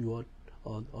 your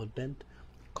ardent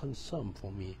concern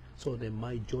for me, so that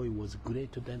my joy was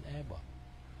greater than ever.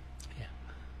 Yeah,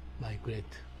 my great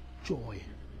joy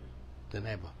than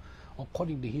ever.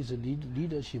 According to his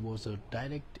leadership was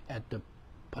direct at the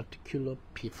particular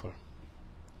people.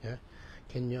 Yeah,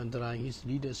 can you underline? His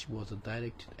leadership was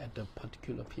directed at the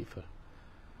particular people.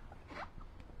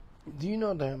 Do you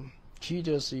know that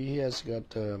Jesus, he has got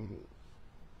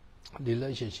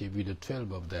relationship with the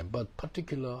 12 of them, but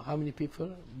particular, how many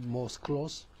people most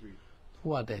close? 3.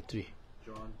 Who are they 3?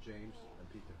 John, James, and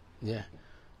Peter. Yeah,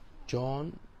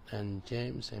 John and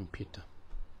James and Peter.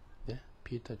 Yeah,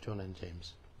 Peter, John, and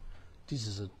James. This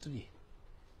is a 3.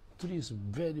 3 is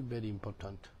very, very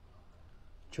important.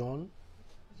 John,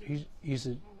 he's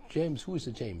a James. Who is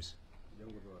a James?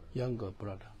 Younger brother. Younger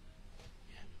brother.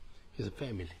 Yeah, he's a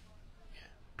family. Yeah.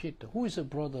 Peter, who is a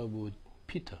brother of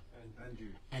Peter? Andrew.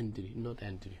 Andrew, not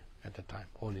Andrew at the time.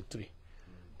 Only 3.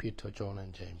 Peter, John,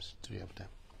 and James. 3 of them.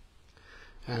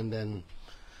 And then,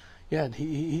 yeah,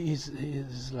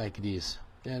 he's like this.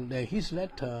 And his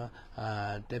letter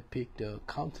depict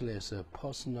countless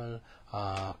personal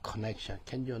connection.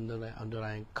 Can you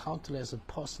underline countless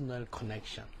personal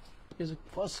connection? It's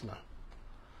personal.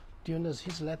 Do you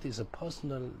understand? His letter is a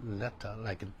personal letter,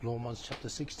 like Romans chapter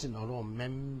 16 alone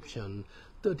mention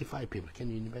 35 people.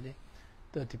 Can you anybody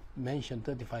mention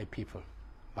 35 people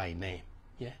by name?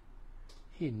 Yeah,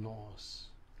 he knows.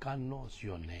 God knows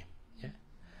your name.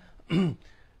 Yeah.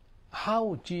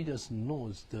 How Jesus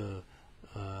knows the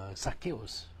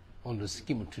Zacchaeus on the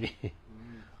scheme tree?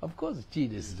 Of course,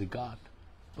 Jesus is the God.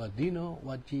 But do you know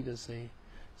what Jesus say?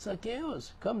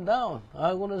 Zacchaeus, come down.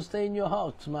 I'm going to stay in your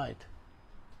house tonight.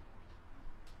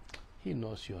 He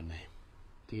knows your name.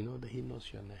 Do you know that he knows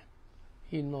your name?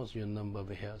 He knows your number of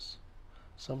hairs.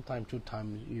 Sometimes, 2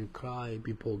 times you cry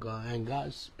before God, and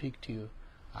God speak to you.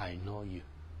 I know you.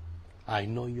 I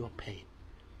know your pain.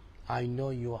 I know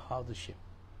your hardship.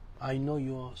 I know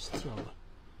your struggle.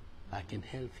 I can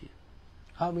help you.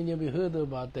 How many of you heard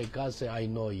about that? God said, I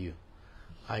know you.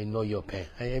 I know your pain.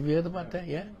 Have you heard about that?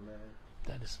 Yeah?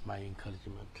 That is my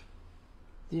encouragement.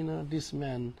 You know, this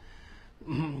man,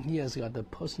 he has got a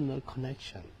personal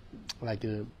connection. Like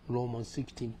Romans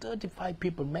 16, 35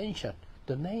 people mentioned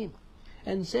the name.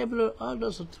 And several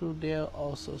others through their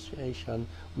association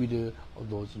with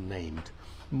those named.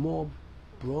 More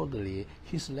broadly,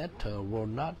 his letter were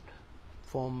not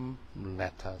form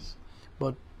letters,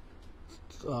 but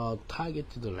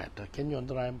targeted letter. Can you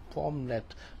understand? Form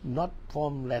letter, not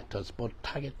form letters, but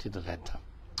targeted letter.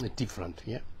 Different,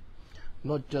 yeah.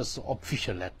 Not just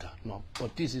official letter, no.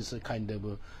 But this is a kind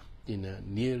of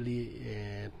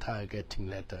nearly targeting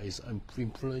letter. It's an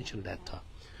influential letter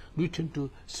written to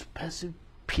specific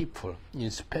people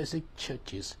in specific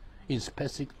churches in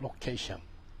specific location.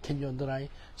 Can you underline?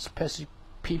 Specific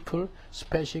people,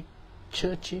 specific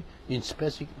church in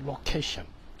specific location.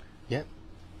 Yeah,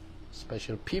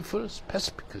 special people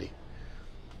specifically,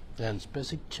 and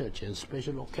specific church and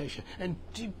special location, and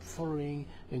differing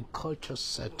in culture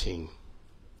setting.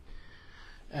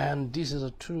 And this is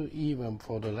a true even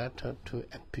for the letter to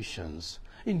Ephesians.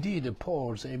 Indeed,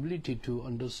 Paul's ability to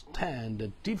understand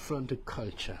the different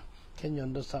culture. Can you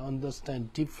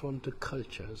understand different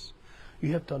cultures?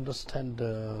 You have to understand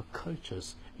the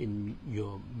cultures in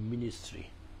your ministry.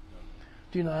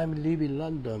 Do you know, I live in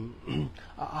London.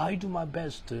 I do my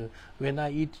best when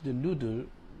I eat the noodle.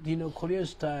 Do you know Korean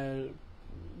style,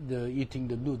 eating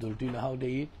the noodle? Do you know how they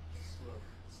eat?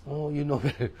 Oh, you know,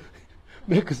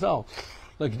 make a sound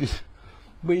like this.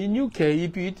 But in UK,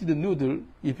 if you eat the noodle,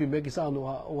 if you make a sound,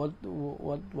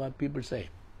 what people say?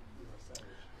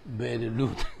 Very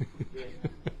rude.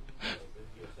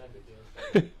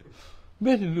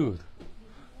 Very rude.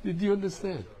 Did you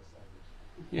understand?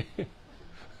 Yeah.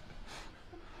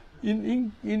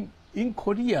 In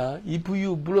Korea, if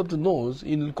you blow up the nose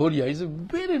in Korea, it's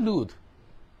very rude.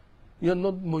 You're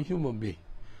not more human being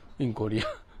in Korea.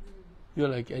 You're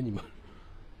like animal.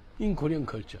 In Korean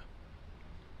culture.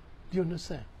 Do you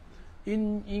understand?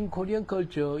 In Korean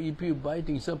culture, if you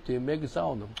biting something, make a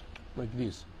sound like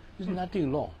this. There's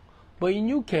nothing wrong. But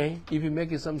in UK, if you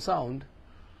make some sound,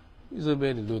 it's a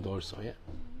very rude also. Yeah?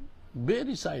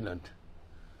 Very silent.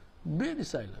 Very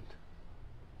silent.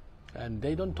 And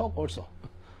they don't talk also.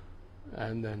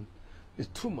 And then it's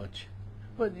too much.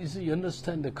 But you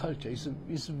understand the culture.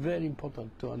 It's very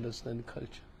important to understand culture.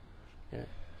 Yeah.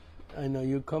 I know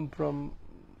you come from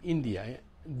India. Yeah?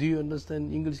 Do you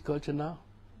understand English culture now?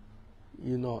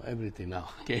 You know everything now.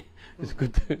 Okay, it's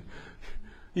good.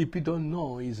 If you don't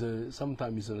know,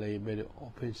 sometimes it's a very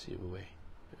offensive way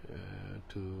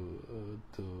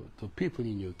to people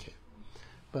in UK.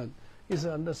 But is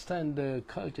understand the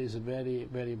culture is very,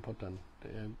 very important.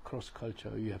 Cross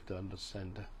culture, you have to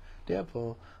understand.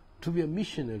 Therefore, to be a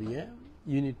missionary,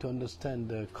 you need to understand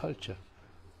the culture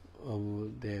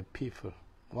of their people,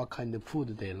 what kind of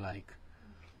food they like.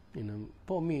 You know,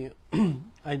 for me,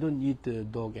 I don't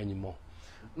eat dog anymore.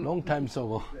 Long time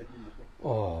ago,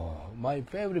 oh, my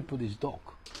favorite food is dog.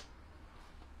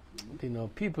 You know,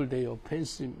 people they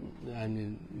offensive,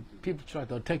 and people try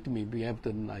to attack me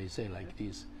after I say like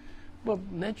this. But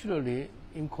naturally,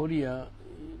 in Korea,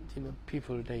 you know,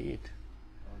 people they eat.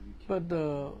 But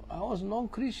I was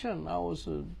non-Christian. I was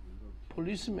a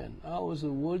policeman. I was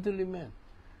a worldly man.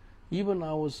 Even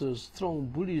I was a strong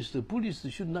Buddhist. The Buddhists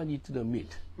should not eat the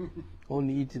meat,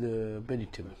 only eat the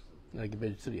vegetable, like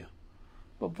vegetarian.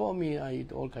 But for me, I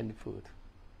eat all kind of food.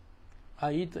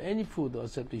 I eat any food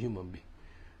except a human being.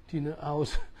 Do you know, I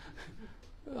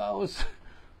was.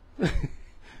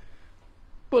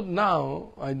 But now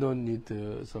I don't need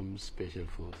some special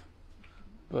food.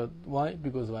 But why?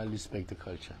 Because I respect the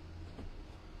culture.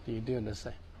 Do you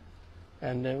understand?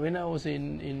 And when I was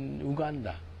in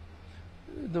Uganda,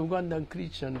 the Ugandan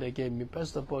Christian, they gave me,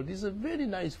 Pastor Paul, this is a very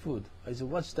nice food. I said,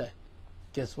 what's that?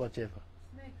 Guess whatever.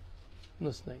 Snake.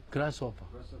 No snake, grasshopper.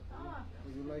 Ah.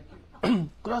 You like it?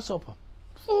 Grasshopper,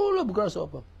 full of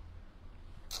grasshopper.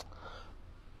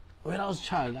 When I was a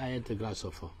child, I ate the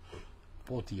grasshopper,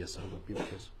 40 years ago, 50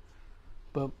 years.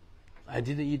 But I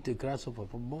didn't eat the grasshopper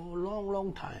for a long,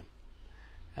 long time.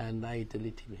 And I ate a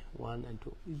little bit, 1 and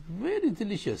 2. It's very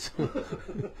delicious.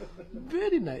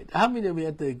 Very nice. How many of you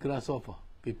had the grasshopper,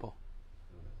 people?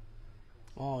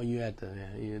 Oh, you had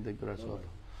the grasshopper.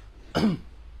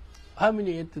 How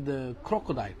many ate the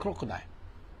crocodile? Crocodile.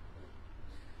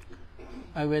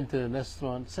 I went to a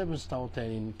restaurant, 7-star hotel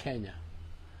in Kenya.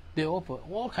 They offer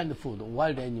all kind of food,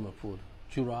 wild animal food,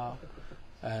 giraffe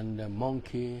and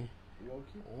monkey,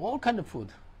 all kind of food,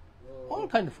 all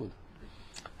kind of food.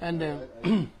 And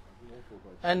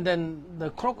and then the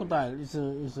crocodile is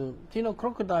a you know,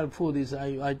 crocodile food is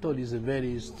I thought is a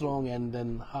very strong and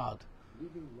then hard.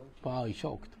 But I was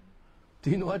shocked. Do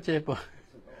you know what happened?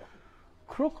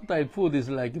 Crocodile food is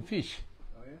like fish.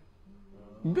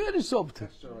 Very soft,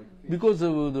 because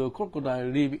of the crocodile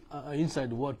live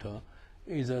inside water.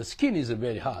 Skin is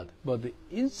very hard, but the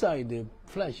inside the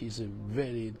flesh is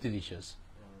very delicious.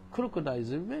 Crocodile is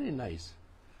very nice,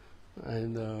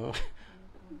 and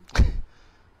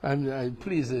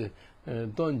please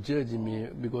don't judge me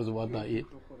because of what I eat.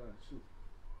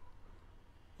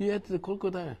 You ate the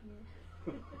crocodile.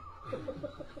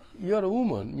 You're a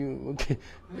woman. You okay?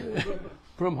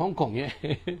 From Hong Kong, yeah,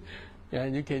 yeah.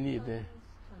 You can eat that.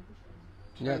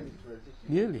 Yeah,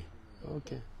 really?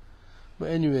 Okay. But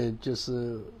anyway, just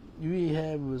we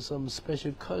have some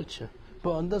special culture.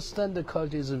 But understand the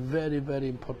culture is very, very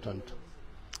important.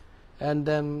 And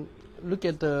then look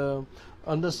at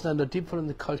understand the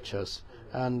different cultures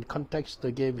and context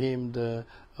that gave him the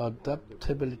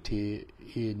adaptability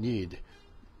he need.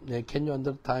 Can you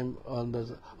understand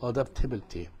the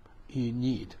adaptability he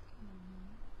need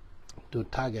to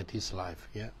target his life?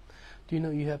 Yeah. Do you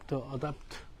know you have to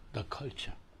adapt the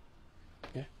culture?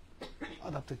 Yeah.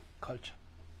 Adapt the culture.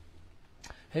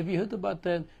 Have you heard about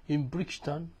that in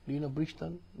Brixton? Do you know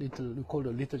Brixton? We call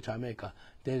it Little Jamaica.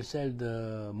 They sell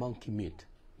the monkey meat.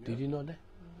 Did you know that?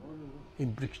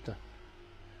 In Brixton.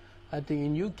 I think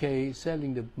in UK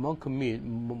selling the monkey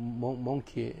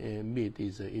meat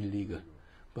is illegal.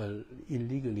 But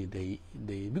illegally they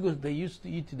because they used to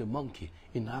eat the monkey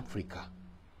in Africa.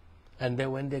 And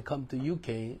then when they come to UK,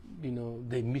 you know,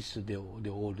 they miss the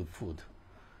old food.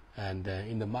 And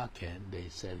in the market, they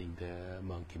selling the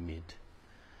monkey meat.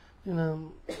 You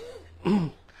know,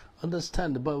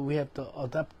 understand, but we have to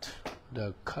adapt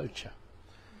the culture.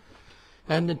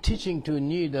 And the teaching to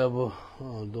need of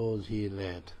those he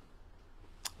led.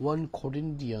 1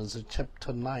 Corinthians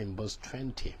chapter 9, verse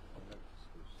 20.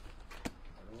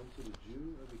 And unto the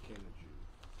Jew I became a Jew.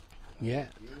 Yeah.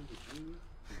 Being the Jew,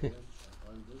 began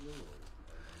under the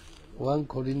Lord. 1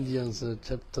 Corinthians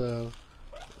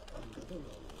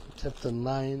chapter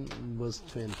 9, verse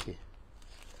 20.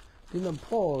 You know,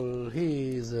 Paul,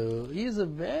 he is a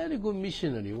very good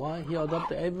missionary. Why? He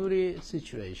adopted every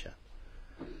situation.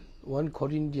 1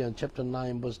 Corinthians chapter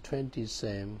 9, verse 20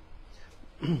 says,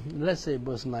 let's say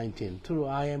verse 19, true,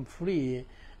 I am free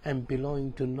and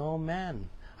belonging to no man.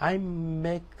 I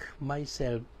make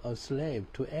myself a slave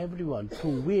to everyone to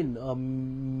win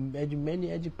as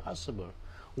many as possible.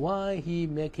 Why he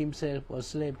make himself a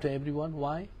slave to everyone?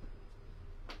 Why?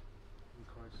 In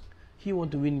Christ. He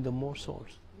want to win the more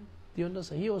souls. Do you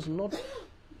understand? He was not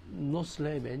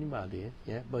slave anybody,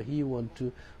 yeah, but he want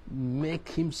to make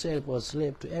himself a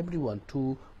slave to everyone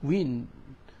to win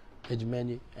as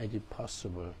many as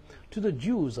possible. To the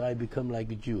Jews, I become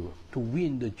like a Jew to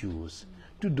win the Jews.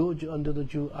 To those under the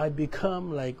Jew, I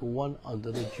become like one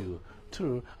under the Jew.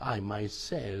 True, I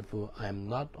myself I am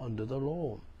not under the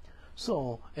law.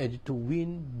 So, as to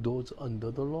win those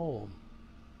under the law.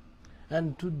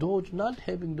 And to those not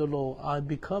having the law, I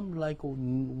become like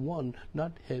one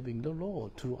not having the law.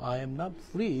 True, I am not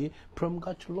free from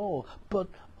God's law, but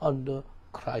under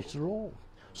Christ's law.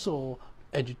 So,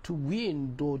 as to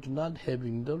win those not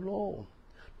having the law.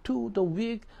 To the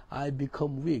weak, I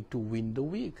become weak to win the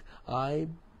weak. I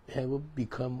have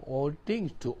become all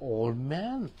things to all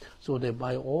men, so that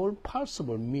by all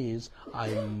possible means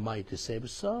I might save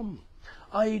some.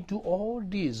 I do all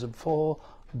this for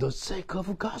the sake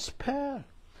of gospel,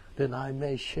 that I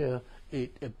may share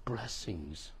it as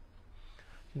blessings.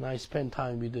 And I spent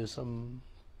time with some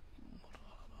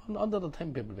under the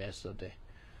 10 people yesterday.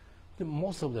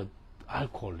 Most of the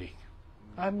alcoholic.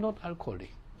 I'm not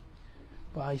alcoholic,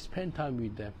 but I spent time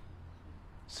with them.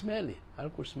 Smelly,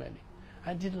 alcohol smelly.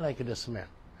 I didn't like the smell,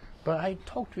 but I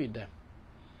talked with them.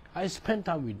 I spent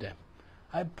time with them.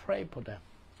 I pray for them.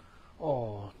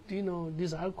 Oh, do you know,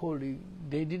 this alcoholic,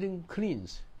 they didn't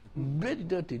cleanse. Very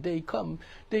dirty. They come,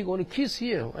 they going to kiss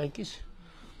here. I kiss.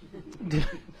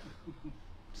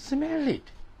 Smell it.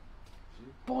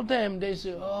 For them, they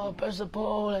say, oh, Pastor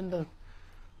Paul, and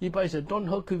if I say, don't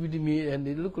hug with me, and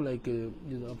it look like,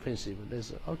 offensive, they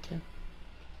say, okay.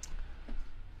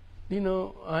 You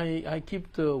know, I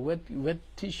keep the wet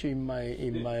tissue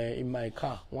in my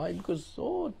car. Why? Because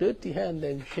dirty hand,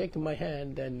 and shake my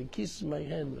hand and kiss my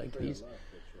hand like this,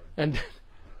 and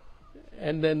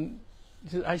then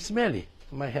I smell it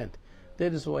my hand.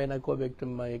 That is why when I go back to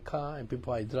my car and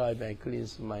before I drive, I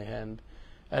cleanse my hand,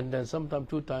 and then sometimes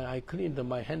 2 times I clean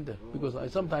my hand because I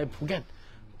sometimes forget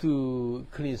to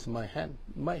cleanse my hand.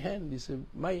 My hand is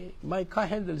my car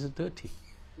handle is dirty.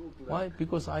 Why?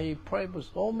 Because I pray for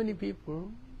so many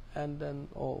people, and then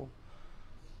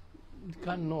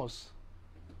God knows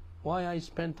why I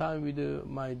spend time with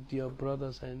my dear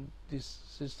brothers and these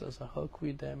sisters. I hug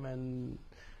with them, and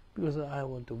because I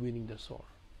want to winning the soul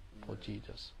for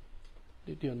Jesus.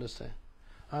 Did you understand?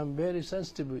 I'm very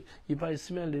sensitive. If I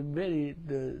smell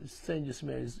the strange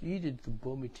smell, it's easy to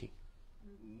vomiting.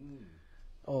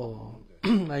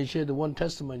 I shared one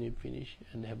testimony, finish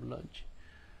and have lunch.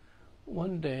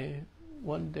 One day,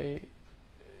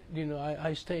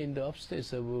 I stay in the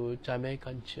upstairs of a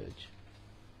Jamaican church,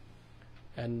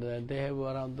 and they have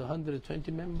around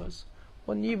 120 members.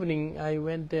 One evening, I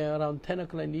went there around 10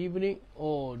 o'clock in the evening.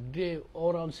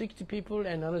 Around 60 people,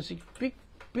 and another big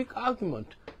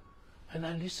argument. And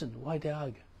I listened, why they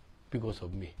argue? because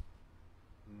of me.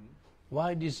 Mm.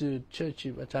 Why this church,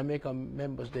 Jamaica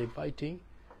members, they fighting?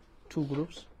 Two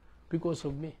groups? Because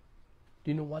of me.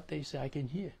 Do you know what they say? I can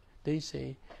hear. They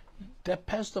say, that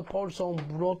Pastor Paul Song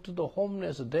brought to the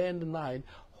homeless day and night.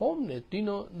 Homeless, you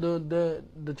know, the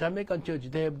Jamaican church,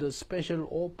 they have the special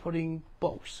offering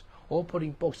box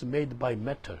made by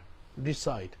metal, this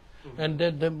side. Mm-hmm. And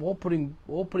then the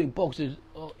offering box is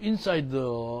inside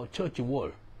the church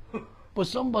wall. But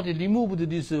somebody removed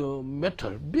this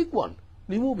metal, big one,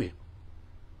 remove it,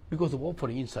 because of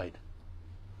offering inside.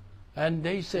 And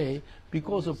they say,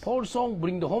 because of Paul Song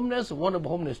bring the homeless, one of the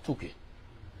homeless took it.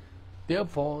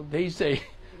 Therefore, they say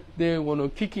they want to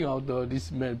kicking out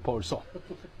this man Paul Song.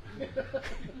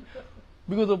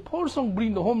 Because the Paul Song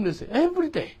bring the homeless every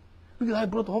day. Because I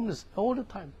brought homeless all the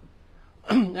time.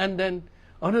 And then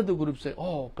another group say,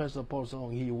 oh, Pastor Paul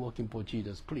Song, he working for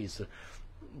Jesus, please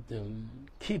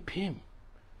keep him.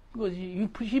 Because he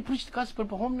preached the gospel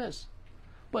for homeless.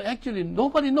 But actually,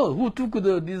 nobody knows who took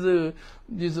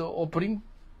this offering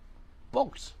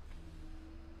box.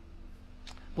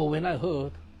 But when I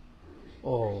heard,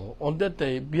 on that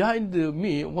day, behind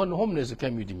me, one homeless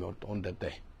came with me on that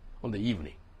day, on the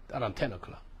evening, around 10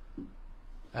 o'clock.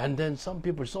 And then some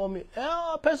people saw me,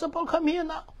 oh, Pastor Paul, come here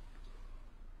now.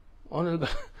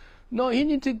 No, he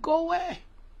needs to go away.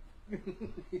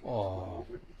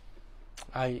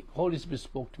 Holy Spirit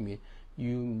spoke to me,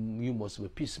 you must be a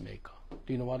peacemaker.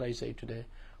 Do you know what I say today?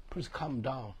 Please calm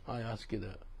down. I ask you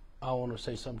that. I want to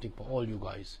say something for all you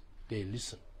guys. They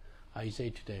listen. I say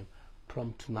to them,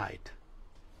 from tonight,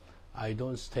 I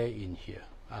don't stay in here.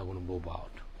 I want to move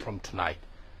out from tonight.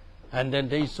 And then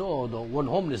they saw the one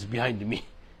homeless behind me,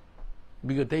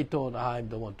 because they thought I'm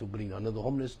the one to bring another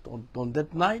homeless on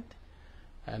that night.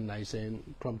 And I said,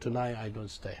 from tonight, I don't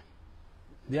stay.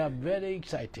 They are very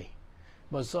exciting.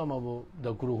 But some of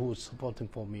the group who is supporting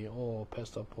for me, oh,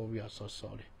 Pastor Paul, we are so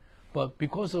sorry. But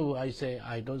because of I say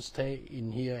I don't stay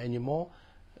in here anymore,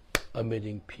 I'm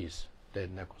making peace. They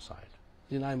reconciled.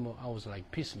 Then I was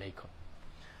like peacemaker.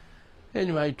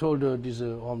 Anyway, I told this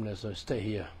homeless, stay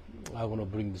here. I want to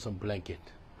bring some blanket,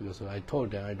 because I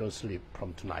told them I don't sleep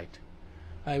from tonight.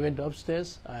 I went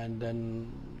upstairs and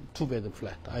then 2-bedroom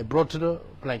flat. I brought the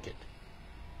blanket.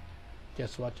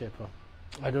 Guess what, April?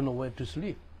 I don't know where to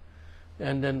sleep.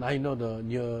 And then I know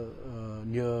near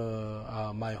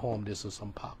my home there's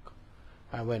some park.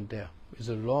 I went there. It's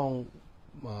a long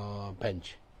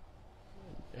bench.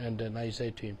 And then I say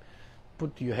to him,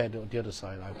 put your head on the other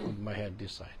side. I put my head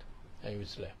this side. And we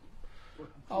slept.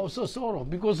 I was so sorrow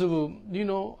because of,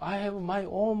 I have my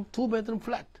own 2-bedroom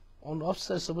flat on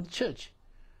upstairs of the church.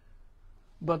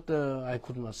 But I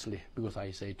could not sleep, because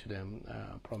I say to them,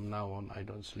 from now on I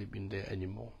don't sleep in there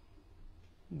anymore.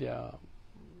 They are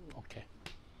okay.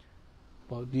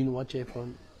 But do you know what,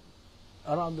 Japan?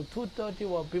 Around 2:30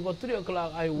 or before 3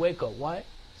 o'clock, I wake up. Why?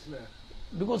 Smell.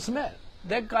 Because smell.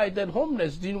 That guy, that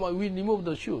homeless, do you know what? We removed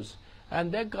the shoes.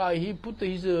 And that guy, he put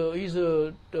his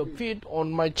feet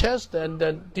on my chest, and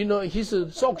then, his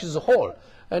socks is whole.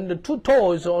 And the 2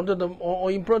 toes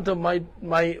in front of my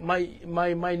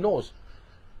nose.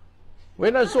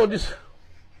 When I saw this,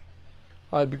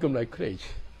 I become like crazy.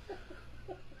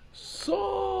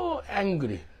 So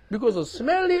angry. Because of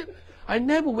smelling, I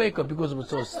never wake up because of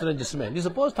so strange smell. This is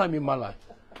the first time in my life.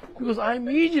 Because I'm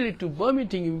easily to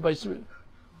vomiting by smell.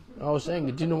 I was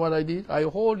angry. Do you know what I did? I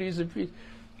hold his feet.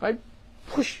 I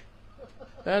push.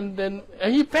 And then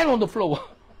he fell on the floor.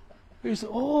 He said,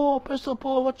 oh, Pastor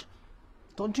Paul, what?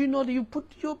 Don't you know that you put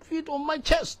your feet on my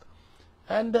chest?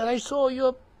 And then I saw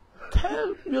your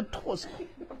toes.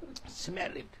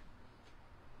 Smell it.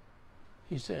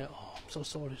 He said, oh, I'm so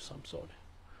sorry, I'm sorry.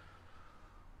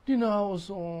 I was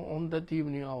on that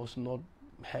evening, I was not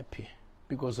happy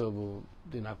because of,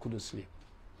 then I couldn't sleep.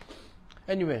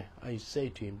 Anyway, I say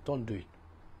to him, don't do it.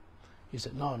 He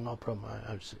said, no problem,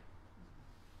 I'll sleep.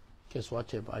 Guess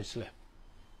what, I slept.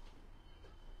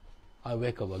 I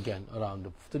wake up again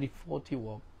around 3:40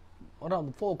 or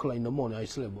around 4 o'clock in the morning, I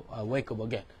sleep. I wake up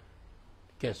again.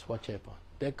 Guess what happened?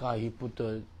 That guy, he put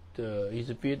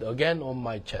his feet again on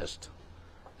my chest.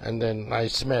 And then I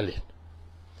smell it.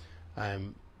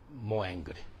 I'm more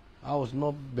angry. I was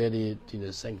not very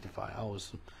sanctified.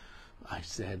 I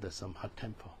had some hot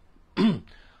temper.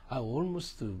 I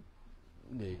almost do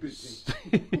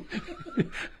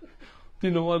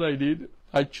you know what I did?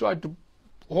 I tried to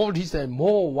hold his hand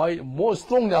more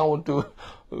strongly. I want to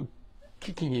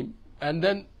kicking him. And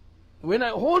then when I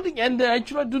hold it and then I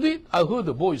tried to do it, I heard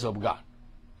the voice of God.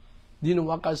 Do you know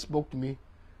what God spoke to me?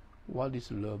 What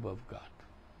is love of God?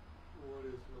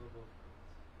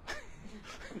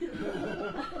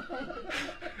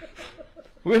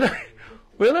 When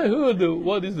I heard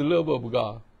what is the love of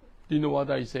God, do you know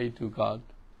what I say to God?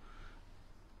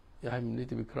 I'm a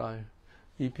little bit crying.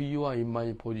 If you are in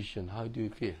my position, how do you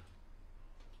feel?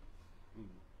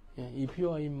 Yeah, if you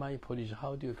are in my position,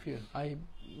 how do you feel? I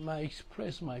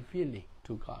express my feeling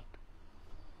to God.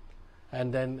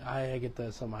 And then I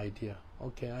get some idea.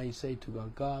 Okay, I say to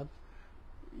God, God,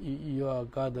 you are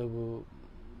God of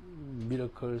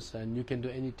miracles and you can do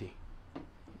anything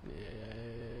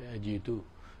as you do,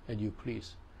 as you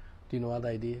please. Do you know what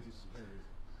I did?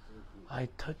 I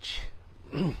touch,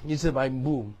 instead of I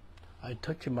move, I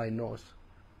touch my nose.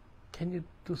 Can you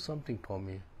do something for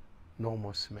me? No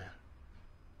more smell.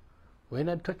 When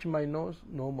I touch my nose,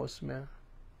 no more smell.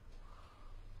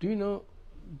 Do you know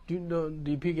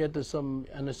if you get some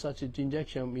anesthetic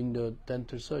injection in the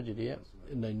dental surgery, yeah?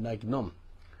 Like numb.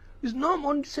 It's numb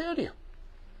on this area.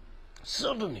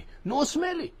 Suddenly, no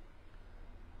smelling.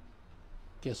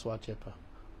 Guess what happened?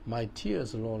 My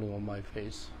tears rolling on my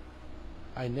face.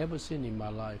 I never seen in my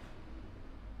life.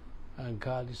 And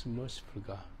God is merciful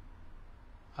God.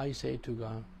 I say to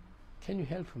God, can you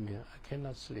help me? I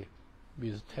cannot sleep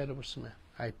with a terrible smell.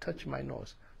 I touch my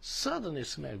nose. Suddenly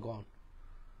smell gone.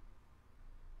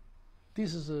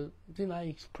 This is then I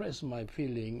express my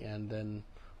feeling and then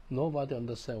nobody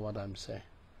understands what I'm saying.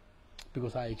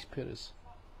 Because I experience.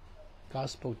 God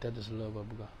spoke, that is love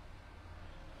of God.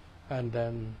 And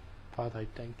then, Father, I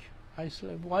thank you. I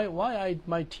slept. Why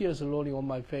my tears are rolling on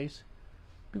my face?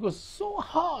 Because so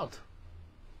hard,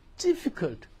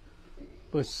 difficult.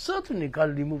 But certainly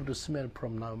God removed the smell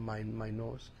from my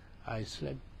nose. I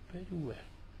slept very well.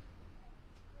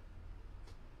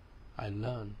 I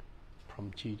learned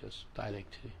from Jesus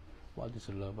directly what is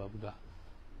the love of God.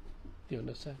 Do you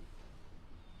understand?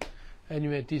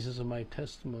 Anyway, this is my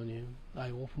testimony. I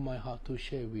open my heart to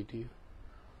share with you.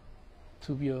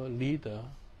 To be a leader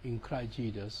in Christ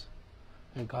Jesus.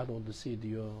 And God wants to see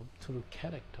your true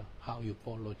character, how you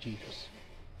follow Jesus.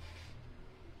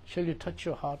 Shall you touch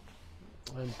your heart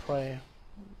and pray?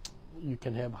 You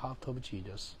can have heart of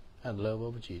Jesus and love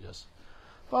of Jesus.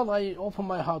 Father, I open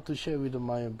my heart to share with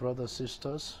my brothers and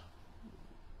sisters.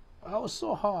 I was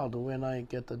so hard when I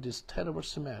get this terrible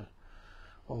smell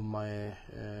on my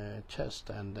chest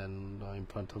and then in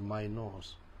front of my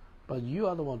nose. But you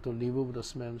are the one to remove the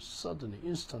smell suddenly,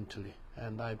 instantly,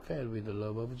 and I fell with the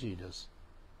love of Jesus.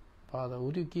 Father,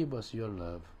 would you give us your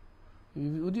love?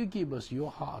 Would you give us your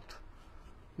heart?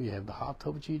 We have the heart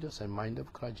of Jesus and mind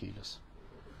of Christ Jesus.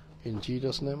 In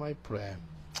Jesus' name I pray.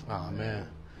 Amen.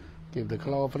 Give the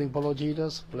cloud offering for Lord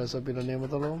Jesus. Blessed be the name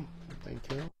of the Lord.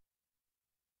 Thank you.